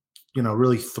 and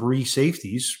really 3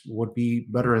 safeties would be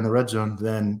better in the red zone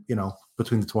than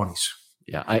between the 20s.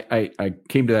 Yeah, I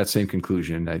came to that same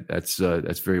conclusion. That's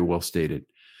very well stated.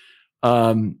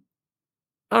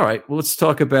 All right, well, let's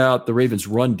talk about the Ravens'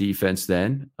 run defense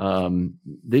then.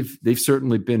 They've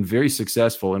certainly been very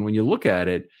successful, and when you look at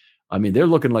it, I mean, they're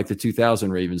looking like the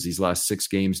 2000 Ravens these last 6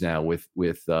 games now. With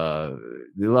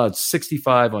they allowed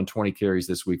 65 on 20 carries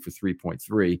this week for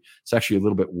 3.3. It's actually a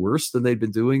little bit worse than they've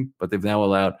been doing, but they've now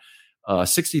allowed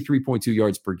 63.2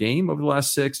 yards per game over the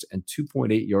last 6 and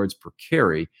 2.8 yards per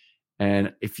carry.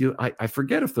 And I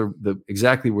forget if the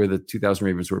exactly where the 2000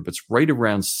 Ravens were, but it's right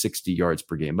around 60 yards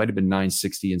per game. It might have been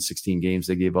 960 in 16 games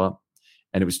they gave up.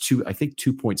 And it was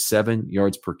 2.7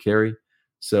 yards per carry.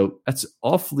 So that's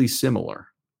awfully similar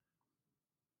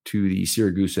to the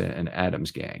Siragusa and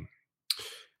Adams gang.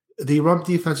 The run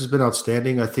defense has been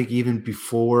outstanding. I think even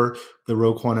before the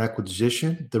Roquan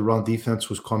acquisition, the run defense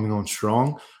was coming on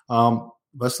strong.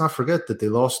 Let's not forget that they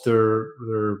lost their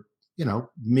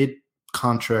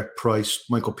mid-contract price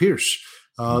Michael Pierce,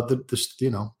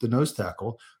 the nose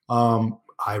tackle.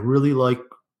 I really like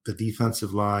the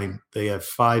defensive line. They have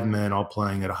 5 men all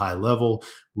playing at a high level,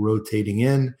 rotating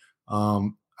in.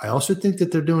 I also think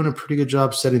that they're doing a pretty good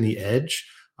job setting the edge.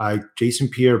 Jason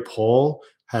Pierre-Paul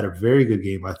had a very good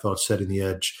game, I thought, setting the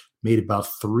edge, made about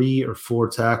 3 or 4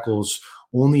 tackles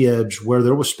on the edge where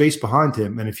there was space behind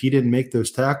him. And if he didn't make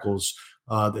those tackles,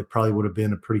 it probably would have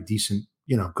been a pretty decent,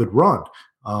 good run.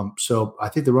 So I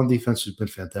think the run defense has been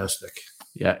fantastic.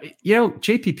 Yeah.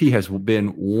 JPP has been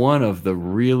one of the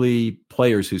really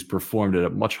players who's performed at a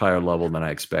much higher level than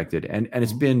I expected. And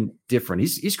it's been different.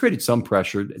 He's created some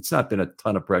pressure. It's not been a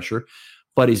ton of pressure,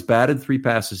 but he's batted 3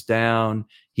 passes down.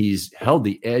 He's held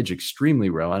the edge extremely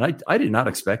well. And I did not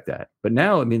expect that. But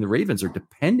now, I mean, the Ravens are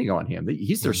depending on him.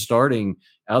 He's their starting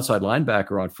outside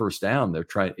linebacker on first down. They're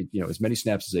trying, as many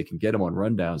snaps as they can get him on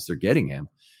rundowns, they're getting him.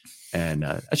 And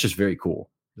that's just very cool.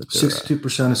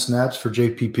 62% of snaps for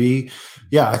JPP.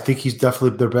 Yeah, I think he's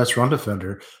definitely their best run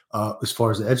defender as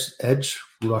far as edge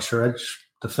rusher, edge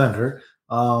defender.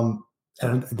 And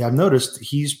I've noticed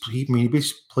he basically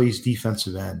plays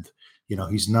defensive end.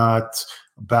 He's not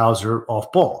Bowser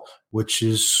off ball, which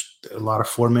is a lot of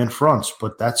 4-man fronts,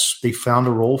 but they found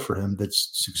a role for him that's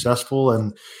successful.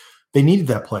 And they needed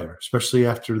that player, especially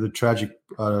after the tragic,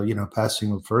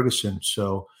 passing of Ferguson.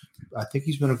 So I think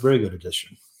he's been a very good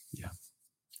addition. Yeah.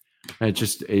 And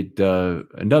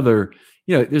another,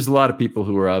 there's a lot of people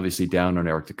who are obviously down on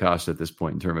Eric DeCosta at this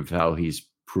point in terms of how he's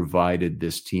provided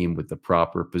this team with the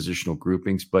proper positional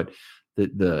groupings, but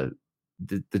the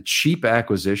cheap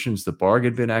acquisitions, the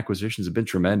bargain bin acquisitions have been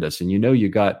tremendous. And you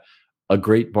got a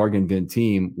great bargain bin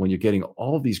team when you're getting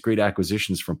all these great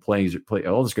acquisitions from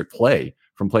all this great play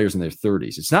from players in their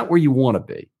 30s. It's not where you want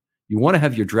to be. You want to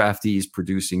have your draftees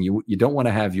producing. You don't want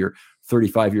to have your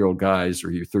 35-year-old guys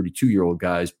or your 32-year-old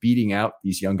guys beating out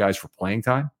these young guys for playing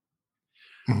time.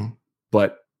 Mm-hmm.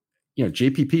 But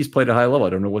JPP's played at a high level. I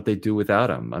don't know what they do without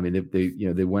him. I mean,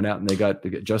 they went out and they got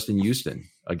Justin Houston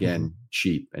again,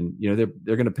 cheap, and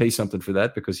they're going to pay something for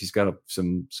that because he's got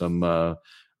some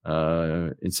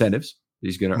incentives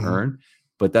he's going to earn.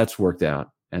 But that's worked out,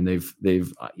 and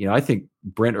they've I think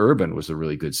Brent Urban was a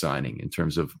really good signing in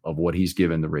terms of what he's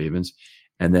given the Ravens.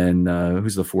 And then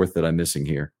who's the fourth that I'm missing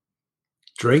here?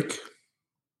 Drake.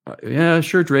 Yeah,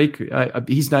 sure. Drake.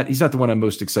 He's not the one I'm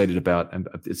most excited about.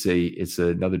 It's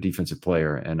another defensive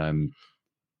player, and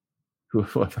who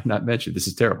have I not mentioned? This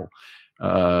is terrible.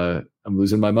 I'm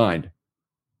losing my mind.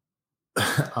 They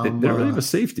don't really have a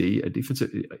safety, a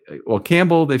defensive. Well,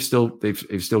 Campbell, they've still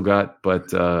got,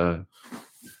 but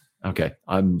okay,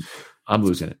 I'm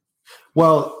losing it.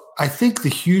 Well, I think the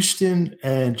Houston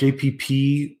and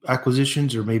JPP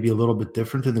acquisitions are maybe a little bit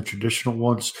different than the traditional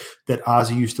ones that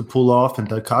Ozzie used to pull off and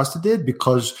DeCosta did,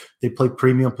 because they play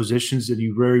premium positions that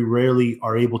you very rarely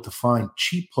are able to find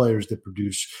cheap players that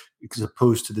produce, as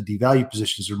opposed to the devalue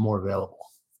positions are more available.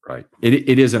 Right.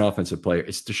 It is an offensive player.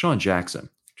 It's Deshaun Jackson.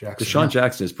 Deshaun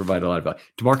Jackson has provided a lot of value.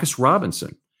 DeMarcus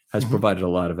Robinson has provided a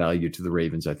lot of value to the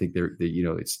Ravens. I think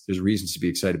there's reasons to be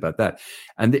excited about that.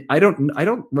 And I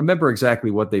don't remember exactly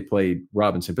what they played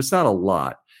Robinson, but it's not a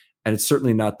lot. And it's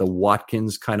certainly not the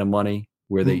Watkins kind of money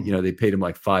where they paid him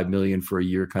like $5 million for a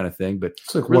year kind of thing. But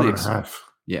it's like really 1.5.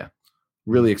 Yeah.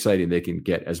 Really exciting. They can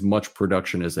get as much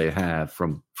production as they have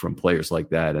from players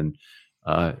like that. And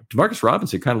DeMarcus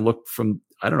Robinson kind of looked from,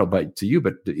 I don't know to you,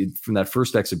 but from that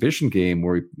first exhibition game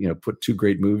where he put two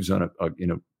great moves on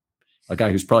a guy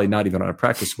who's probably not even on a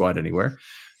practice squad anywhere,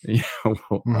 that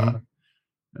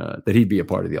he'd be a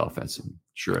part of the offense. And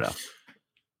sure enough.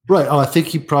 Right. Oh, I think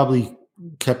he probably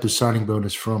kept his signing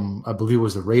bonus from, I believe it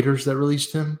was the Raiders that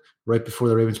released him right before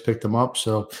the Ravens picked him up.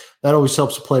 So that always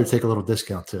helps a player take a little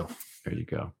discount too. There you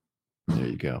go.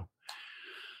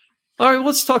 All right,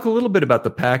 let's talk a little bit about the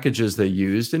packages they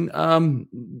used. And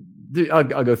I'll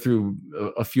go through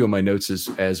a few of my notes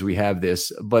as we have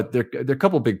this, but there are a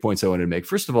couple of big points I wanted to make.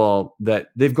 First of all, that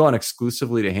they've gone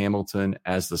exclusively to Hamilton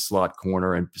as the slot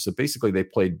corner. And so basically they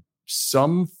played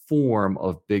some form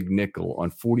of big nickel on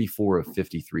 44 of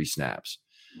 53 snaps.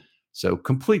 So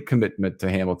complete commitment to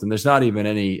Hamilton. There's not even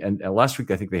any, and last week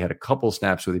I think they had a couple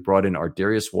snaps where they brought in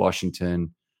Ardarius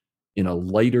Washington in a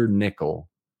lighter nickel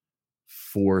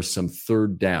for some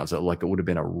third downs. Like it would have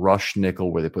been a rush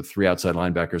nickel where they put three outside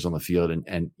linebackers on the field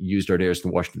and used Ardarius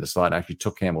Washington in the slot and actually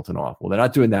took Hamilton off. Well, they're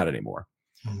not doing that anymore.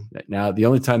 Mm-hmm. Now, the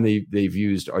only time they've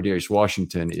used Ardarius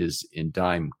Washington is in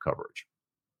dime coverage.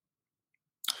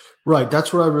 Right.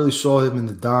 That's where I really saw him in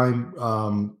the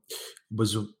dime.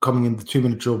 Was coming in the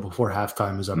 2-minute drill before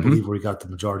halftime, as I believe where he got the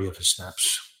majority of his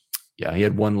snaps. Yeah, he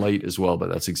had one late as well, but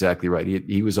that's exactly right.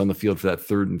 He was on the field for that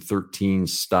 3rd and 13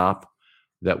 stop.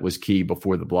 That was key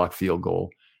before the block field goal.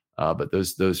 But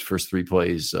those first three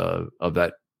plays of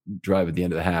that drive at the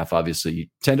end of the half, obviously you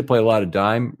tend to play a lot of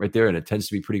dime right there, and it tends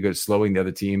to be pretty good at slowing the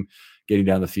other team getting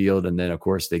down the field. And then, of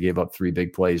course, they gave up 3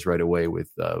 big plays right away with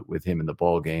him in the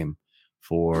ball game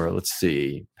for, let's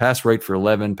see, pass right for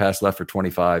 11, pass left for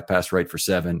 25, pass right for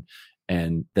 7.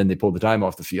 And then they pulled the dime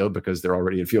off the field because they're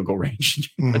already in field goal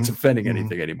range. Not defending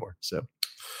anything anymore. So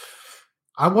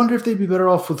I wonder if they'd be better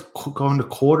off with going to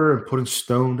quarter and putting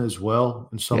Stone as well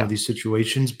in some of these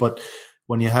situations. But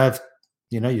when you have,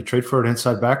 you trade for an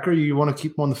inside backer, you want to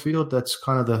keep him on the field. That's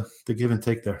kind of the give and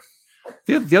take there.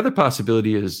 The other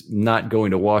possibility is not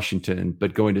going to Washington,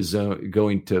 but going to zone.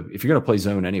 If you're going to play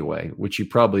zone anyway, which you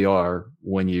probably are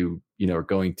when you are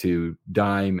going to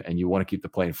dime and you want to keep the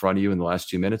play in front of you in the last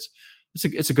 2 minutes.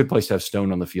 It's a good place to have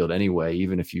Stone on the field anyway,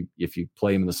 even if you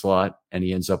play him in the slot and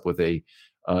he ends up with a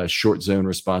short zone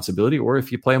responsibility, or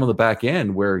if you play him on the back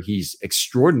end where he's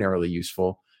extraordinarily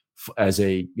useful as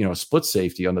a split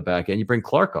safety on the back end. You bring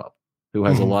Clark up, who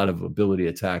has a lot of ability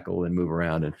to tackle and move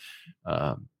around. And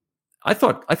I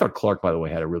thought Clark, by the way,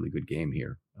 had a really good game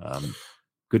here.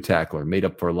 Good tackler, made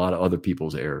up for a lot of other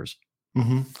people's errors.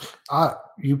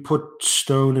 You put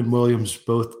Stone and Williams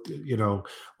both,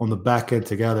 on the back end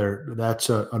together. That's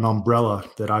an umbrella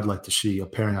that I'd like to see, a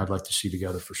pairing I'd like to see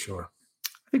together for sure.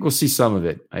 I think we'll see some of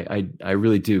it. I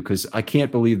really do, because I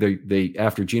can't believe they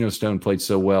after Geno Stone played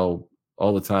so well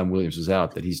all the time Williams was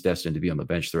out, that he's destined to be on the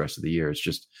bench the rest of the year. It's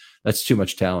just, that's too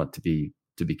much talent to be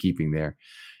keeping there.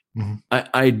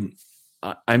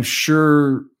 I'm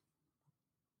sure.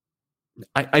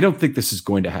 I don't think this is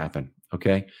going to happen.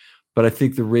 Okay. But I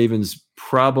think the Ravens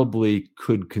probably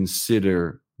could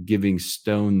consider giving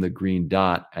Stone the green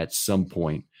dot at some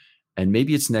point, and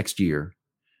maybe it's next year,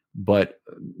 but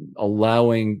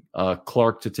allowing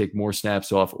Clark to take more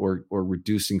snaps off, or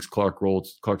reducing Clark's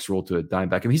role to a dime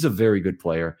back. I mean, he's a very good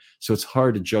player, so it's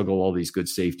hard to juggle all these good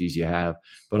safeties you have.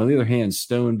 But on the other hand,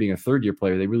 Stone being a third-year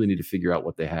player, they really need to figure out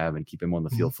what they have and keep him on the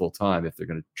field full time if they're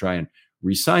going to try and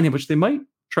re-sign him, which they might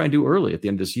try and do early at the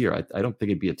end of this year. I don't think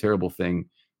it'd be a terrible thing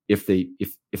if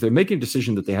they're making a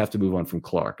decision that they have to move on from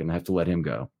Clark and have to let him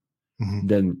go.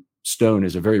 Then Stone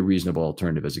is a very reasonable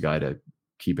alternative as a guy to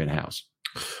keep in house.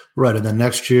 Right. And then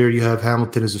next year you have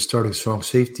Hamilton as a starting strong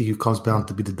safety who comes down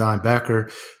to be the dime backer.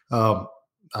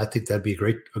 I think that'd be a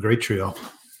great trio.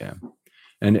 Yeah.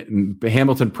 And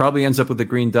Hamilton probably ends up with the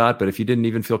green dot, but if you didn't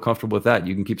even feel comfortable with that,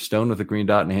 you can keep Stone with the green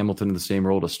dot and Hamilton in the same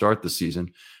role to start the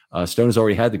season. Stone has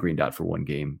already had the green dot for one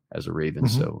game as a Raven.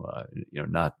 So,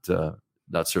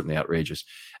 not certainly outrageous.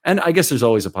 And I guess there's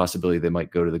always a possibility they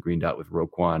might go to the green dot with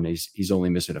Roquan. He's only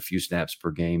missing a few snaps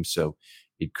per game. So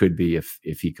it could be if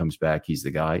he comes back, he's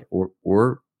the guy,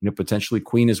 or potentially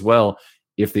Queen as well,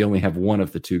 if they only have one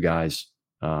of the two guys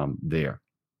there.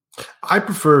 I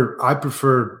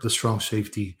prefer the strong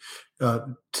safety. I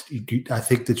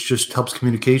think that just helps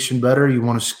communication better. You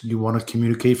want to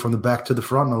communicate from the back to the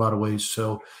front in a lot of ways.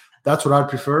 So that's what I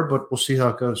prefer, but we'll see how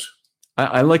it goes.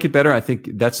 I like it better. I think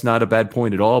that's not a bad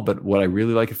point at all. But what I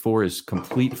really like it for is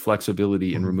complete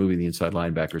flexibility in removing the inside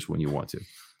linebackers when you want to.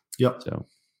 Yep. So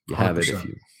you have 100%.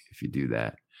 It if you do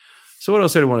that. So what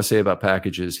else did I want to say about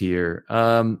packages here?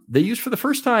 They used, for the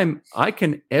first time I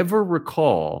can ever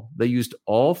recall, they used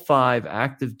all 5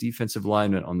 active defensive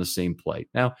linemen on the same play.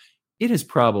 Now, it has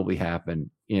probably happened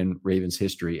in Ravens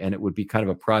history, and it would be kind of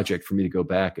a project for me to go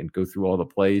back and go through all the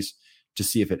plays to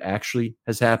see if it actually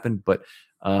has happened. But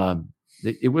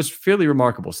it was fairly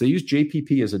remarkable. So they used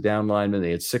JPP as a down lineman.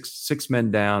 They had six men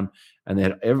down, and they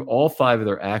had all 5 of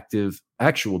their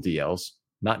actual DLs,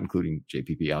 not including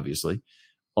JPP, obviously,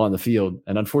 on the field.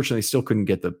 And unfortunately, still couldn't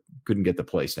get the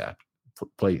play stopped.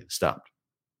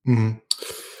 Mm-hmm.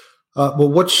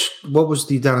 Well, what was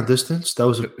the down and distance? That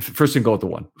was first and goal at the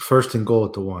 1. First and goal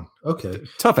at the 1. Okay,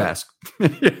 tough ask.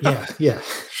 yeah,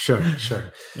 sure.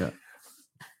 Yeah.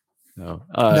 No,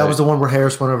 that was the one where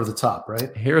Harris went over the top,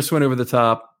 right? Harris went over the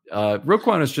top.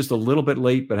 Roquan was just a little bit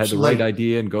late, but had the right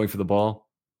idea in going for the ball.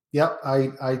 Yep,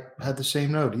 I had the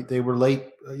same note. They were late,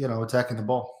 attacking the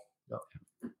ball. Yep.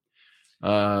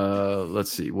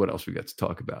 Let's see what else we got to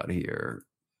talk about here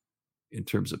in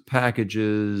terms of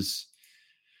packages.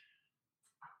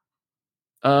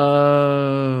 There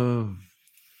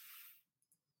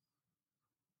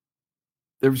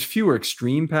was fewer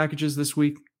extreme packages this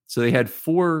week. So they had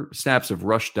 4 snaps of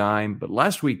rush dime, but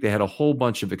last week they had a whole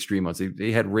bunch of extreme ones.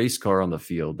 They had race car on the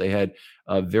field. They had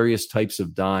various types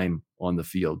of dime on the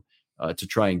field to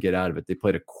try and get out of it. They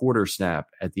played a quarter snap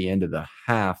at the end of the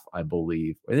half, I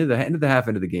believe. At the end of the half,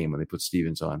 end of the game when they put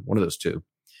Stevens on, one of those two.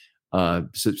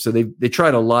 So they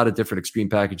tried a lot of different extreme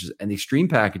packages, and the extreme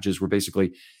packages were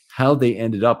basically how they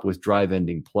ended up with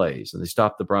drive-ending plays. And they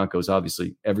stopped the Broncos,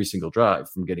 obviously, every single drive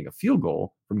from getting a field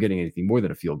goal, from getting anything more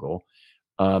than a field goal.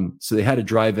 So they had a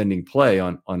drive-ending play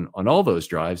on all those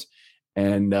drives,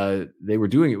 and they were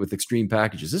doing it with extreme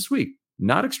packages. This week,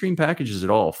 not extreme packages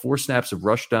at all. 4 snaps of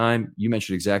rush dime. You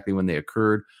mentioned exactly when they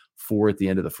occurred. 4 at the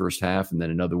end of the first half, and then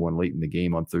another one late in the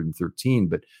game on 3rd and 13.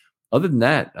 But other than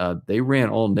that, they ran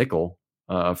all nickel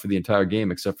for the entire game,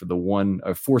 except for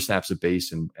the 4 snaps of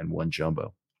base and 1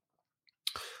 jumbo.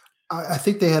 I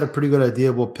think they had a pretty good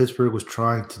idea of what Pittsburgh was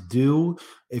trying to do.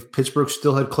 If Pittsburgh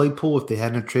still had Claypool, if they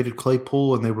hadn't traded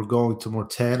Claypool and they were going to more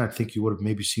 10, I think you would have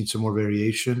maybe seen some more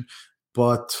variation.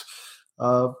 But,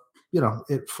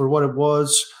 for what it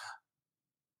was,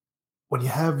 when you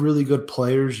have really good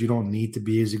players, you don't need to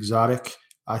be as exotic,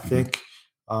 I think.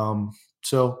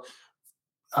 So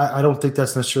I don't think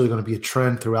that's necessarily going to be a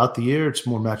trend throughout the year. It's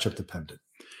more matchup dependent.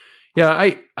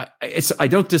 Yeah, I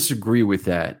don't disagree with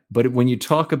that. But when you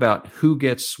talk about who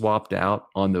gets swapped out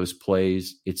on those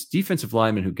plays, it's defensive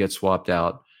linemen who get swapped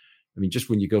out I mean, just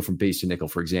when you go from base to nickel,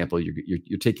 for example,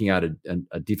 you're taking out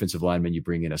a defensive lineman, you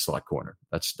bring in a slot corner.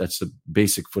 That's the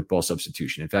basic football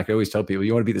substitution. In fact, I always tell people,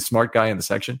 you want to be the smart guy in the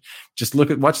section, just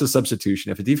watch the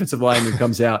substitution. If a defensive lineman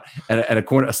comes out and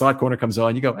a slot corner comes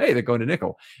on, you go, hey, they're going to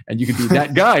nickel, and you can be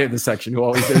that guy in the section who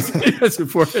always does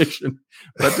defensive formation.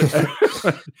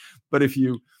 But if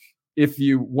you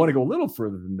want to go a little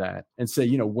further than that and say,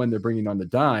 when they're bringing on the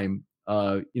dime,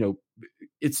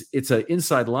 it's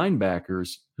inside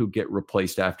linebackers who get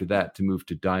replaced after that to move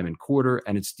to dime and quarter,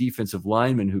 and it's defensive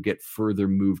linemen who get further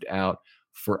moved out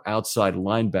for outside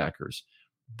linebackers.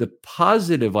 The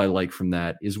positive I like from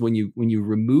that is when you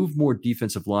remove more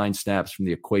defensive line snaps from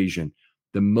the equation,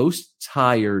 the most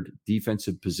tired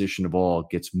defensive position of all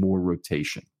gets more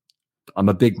rotation. I'm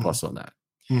a big plus on that.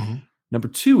 Mm-hmm. Number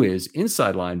two is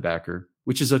inside linebacker,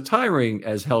 which is a tiring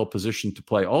as hell position to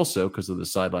play also because of the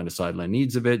sideline to sideline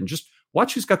needs of it. And just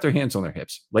watch who's got their hands on their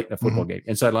hips late in a football game.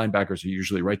 Inside linebackers are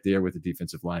usually right there with the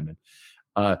defensive lineman.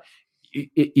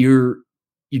 You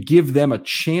give them a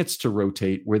chance to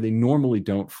rotate where they normally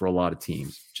don't for a lot of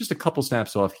teams. Just a couple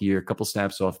snaps off here, a couple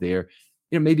snaps off there.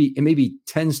 Maybe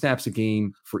 10 snaps a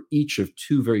game for each of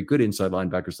two very good inside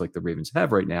linebackers like the Ravens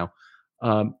have right now.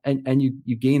 And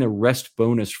you gain a rest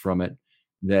bonus from it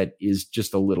that is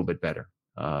just a little bit better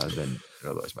than it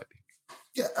otherwise might be.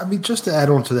 Yeah, I mean, just to add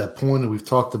on to that point, and we've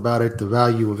talked about it, the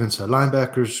value of inside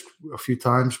linebackers a few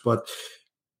times, but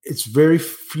it's very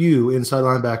few inside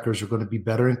linebackers are going to be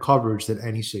better in coverage than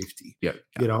any safety. Yeah.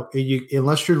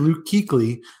 Unless you're Luke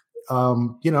Kuechly,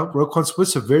 Roquan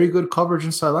Smith's a very good coverage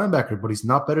inside linebacker, but he's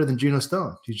not better than Geno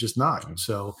Stone. He's just not. Mm-hmm.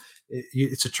 So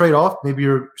it's a trade-off. Maybe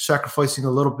you're sacrificing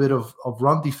a little bit of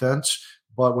run defense,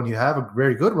 but when you have a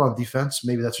very good run defense,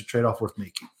 maybe that's a trade-off worth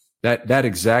making. That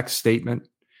exact statement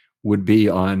would be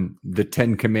on the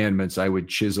 10 Commandments I would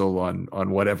chisel on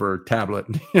whatever tablet.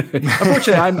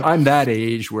 Unfortunately, I'm that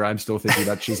age where I'm still thinking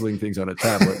about chiseling things on a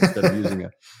tablet instead of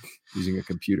using a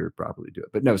computer to properly do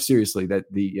it. But no, seriously, that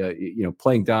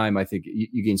playing dime, I think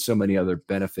you gain so many other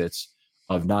benefits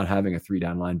of not having a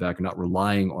 3-down linebacker, not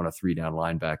relying on a 3-down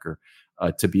linebacker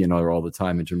to be in there all the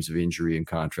time in terms of injury and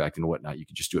contract and whatnot. You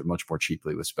can just do it much more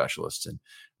cheaply with specialists. And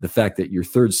the fact that your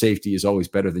third safety is always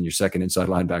better than your second inside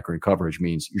linebacker in coverage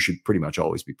means you should pretty much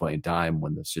always be playing dime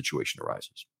when the situation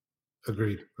arises.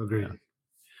 Agreed. Yeah.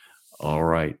 All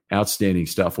right. Outstanding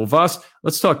stuff. Well, Vas,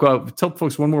 let's tell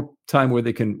folks one more time where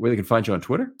they can find you on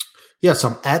Twitter. Yes,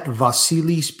 I'm at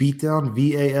Vasilis Beatdown,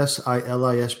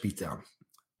 Vasilis Beatdown.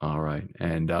 All right.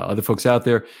 And other folks out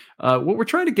there, what we're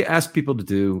trying to ask people to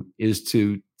do is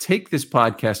to take this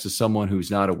podcast to someone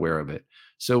who's not aware of it.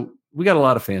 So we got a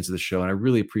lot of fans of the show, and I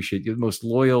really appreciate you, the most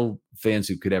loyal fans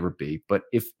who could ever be. But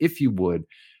if you would,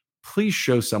 please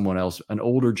show someone else, an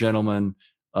older gentleman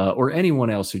or anyone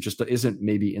else who just isn't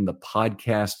maybe in the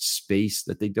podcast space,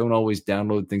 that they don't always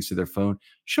download things to their phone.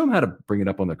 Show them how to bring it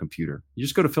up on their computer. You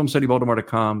just go to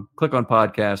filmstudybaltimore.com, click on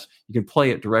podcast. You can play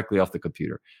it directly off the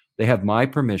computer. They have my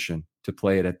permission to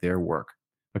play it at their work.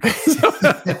 Okay,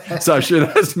 so I'm sure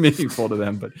that's meaningful to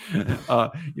them. But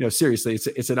seriously,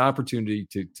 it's an opportunity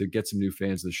to get some new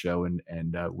fans of the show, and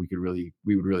we would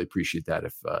really appreciate that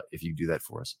if you do that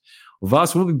for us. Well,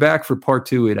 Vas, we'll be back for part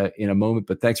 2 in a moment.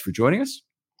 But thanks for joining us.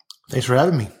 Thanks for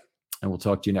having me. And we'll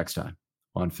talk to you next time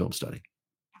on Film Study.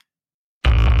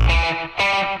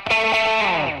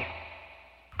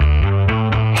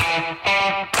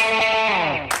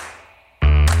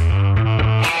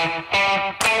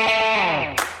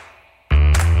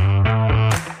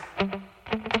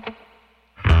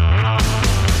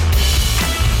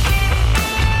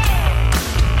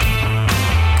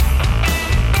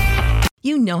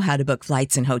 You know how to book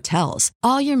flights and hotels.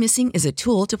 All you're missing is a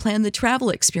tool to plan the travel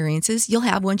experiences you'll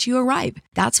have once you arrive.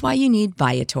 That's why you need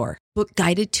Viator. Book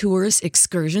guided tours,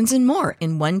 excursions, and more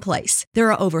in one place. There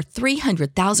are over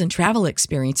 300,000 travel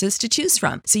experiences to choose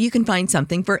from, so you can find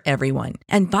something for everyone.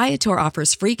 And Viator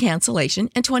offers free cancellation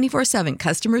and 24/7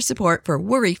 customer support for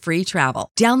worry-free travel.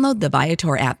 Download the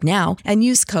Viator app now and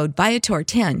use code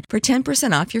Viator10 for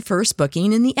 10% off your first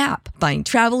booking in the app. Find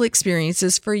travel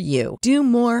experiences for you. Do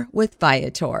more with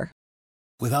Viator.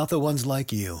 Without the ones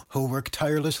like you, who work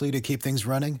tirelessly to keep things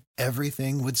running,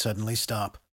 everything would suddenly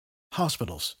stop.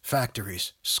 Hospitals,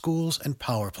 factories, schools, and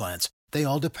power plants, they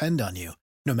all depend on you.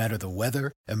 No matter the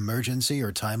weather, emergency,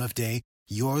 or time of day,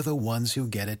 you're the ones who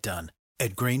get it done.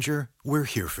 At Grainger, we're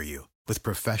here for you with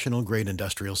professional-grade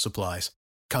industrial supplies.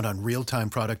 Count on real-time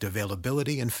product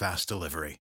availability and fast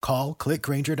delivery. Call,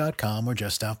 clickgrainger.com, or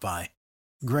just stop by.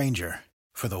 Grainger,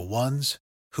 for the ones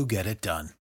who get it done.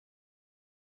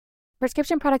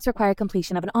 Prescription products require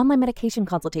completion of an online medication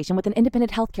consultation with an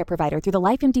independent healthcare provider through the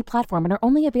LifeMD platform and are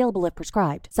only available if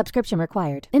prescribed. Subscription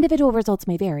required. Individual results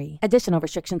may vary. Additional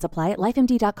restrictions apply at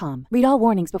lifemd.com. Read all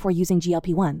warnings before using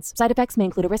GLP-1s. Side effects may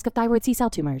include a risk of thyroid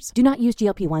C-cell tumors. Do not use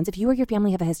GLP-1s if you or your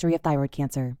family have a history of thyroid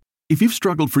cancer. If you've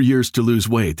struggled for years to lose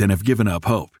weight and have given up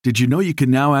hope, did you know you can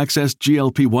now access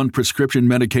GLP-1 prescription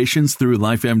medications through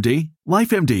LifeMD?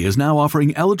 LifeMD is now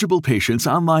offering eligible patients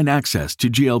online access to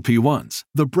GLP-1s,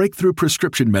 the breakthrough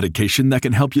prescription medication that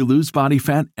can help you lose body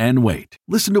fat and weight.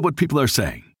 Listen to what people are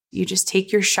saying. You just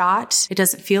take your shot. It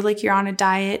doesn't feel like you're on a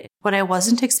diet. What I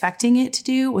wasn't expecting it to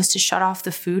do was to shut off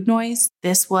the food noise.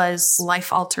 This was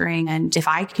life-altering, and if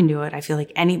I can do it, I feel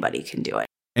like anybody can do it.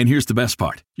 And here's the best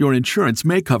part. Your insurance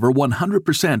may cover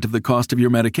 100% of the cost of your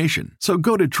medication. So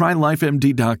go to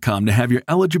TryLifeMD.com to have your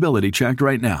eligibility checked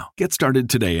right now. Get started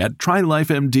today at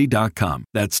TryLifeMD.com.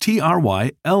 That's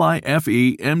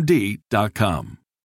TryLifeMD.com.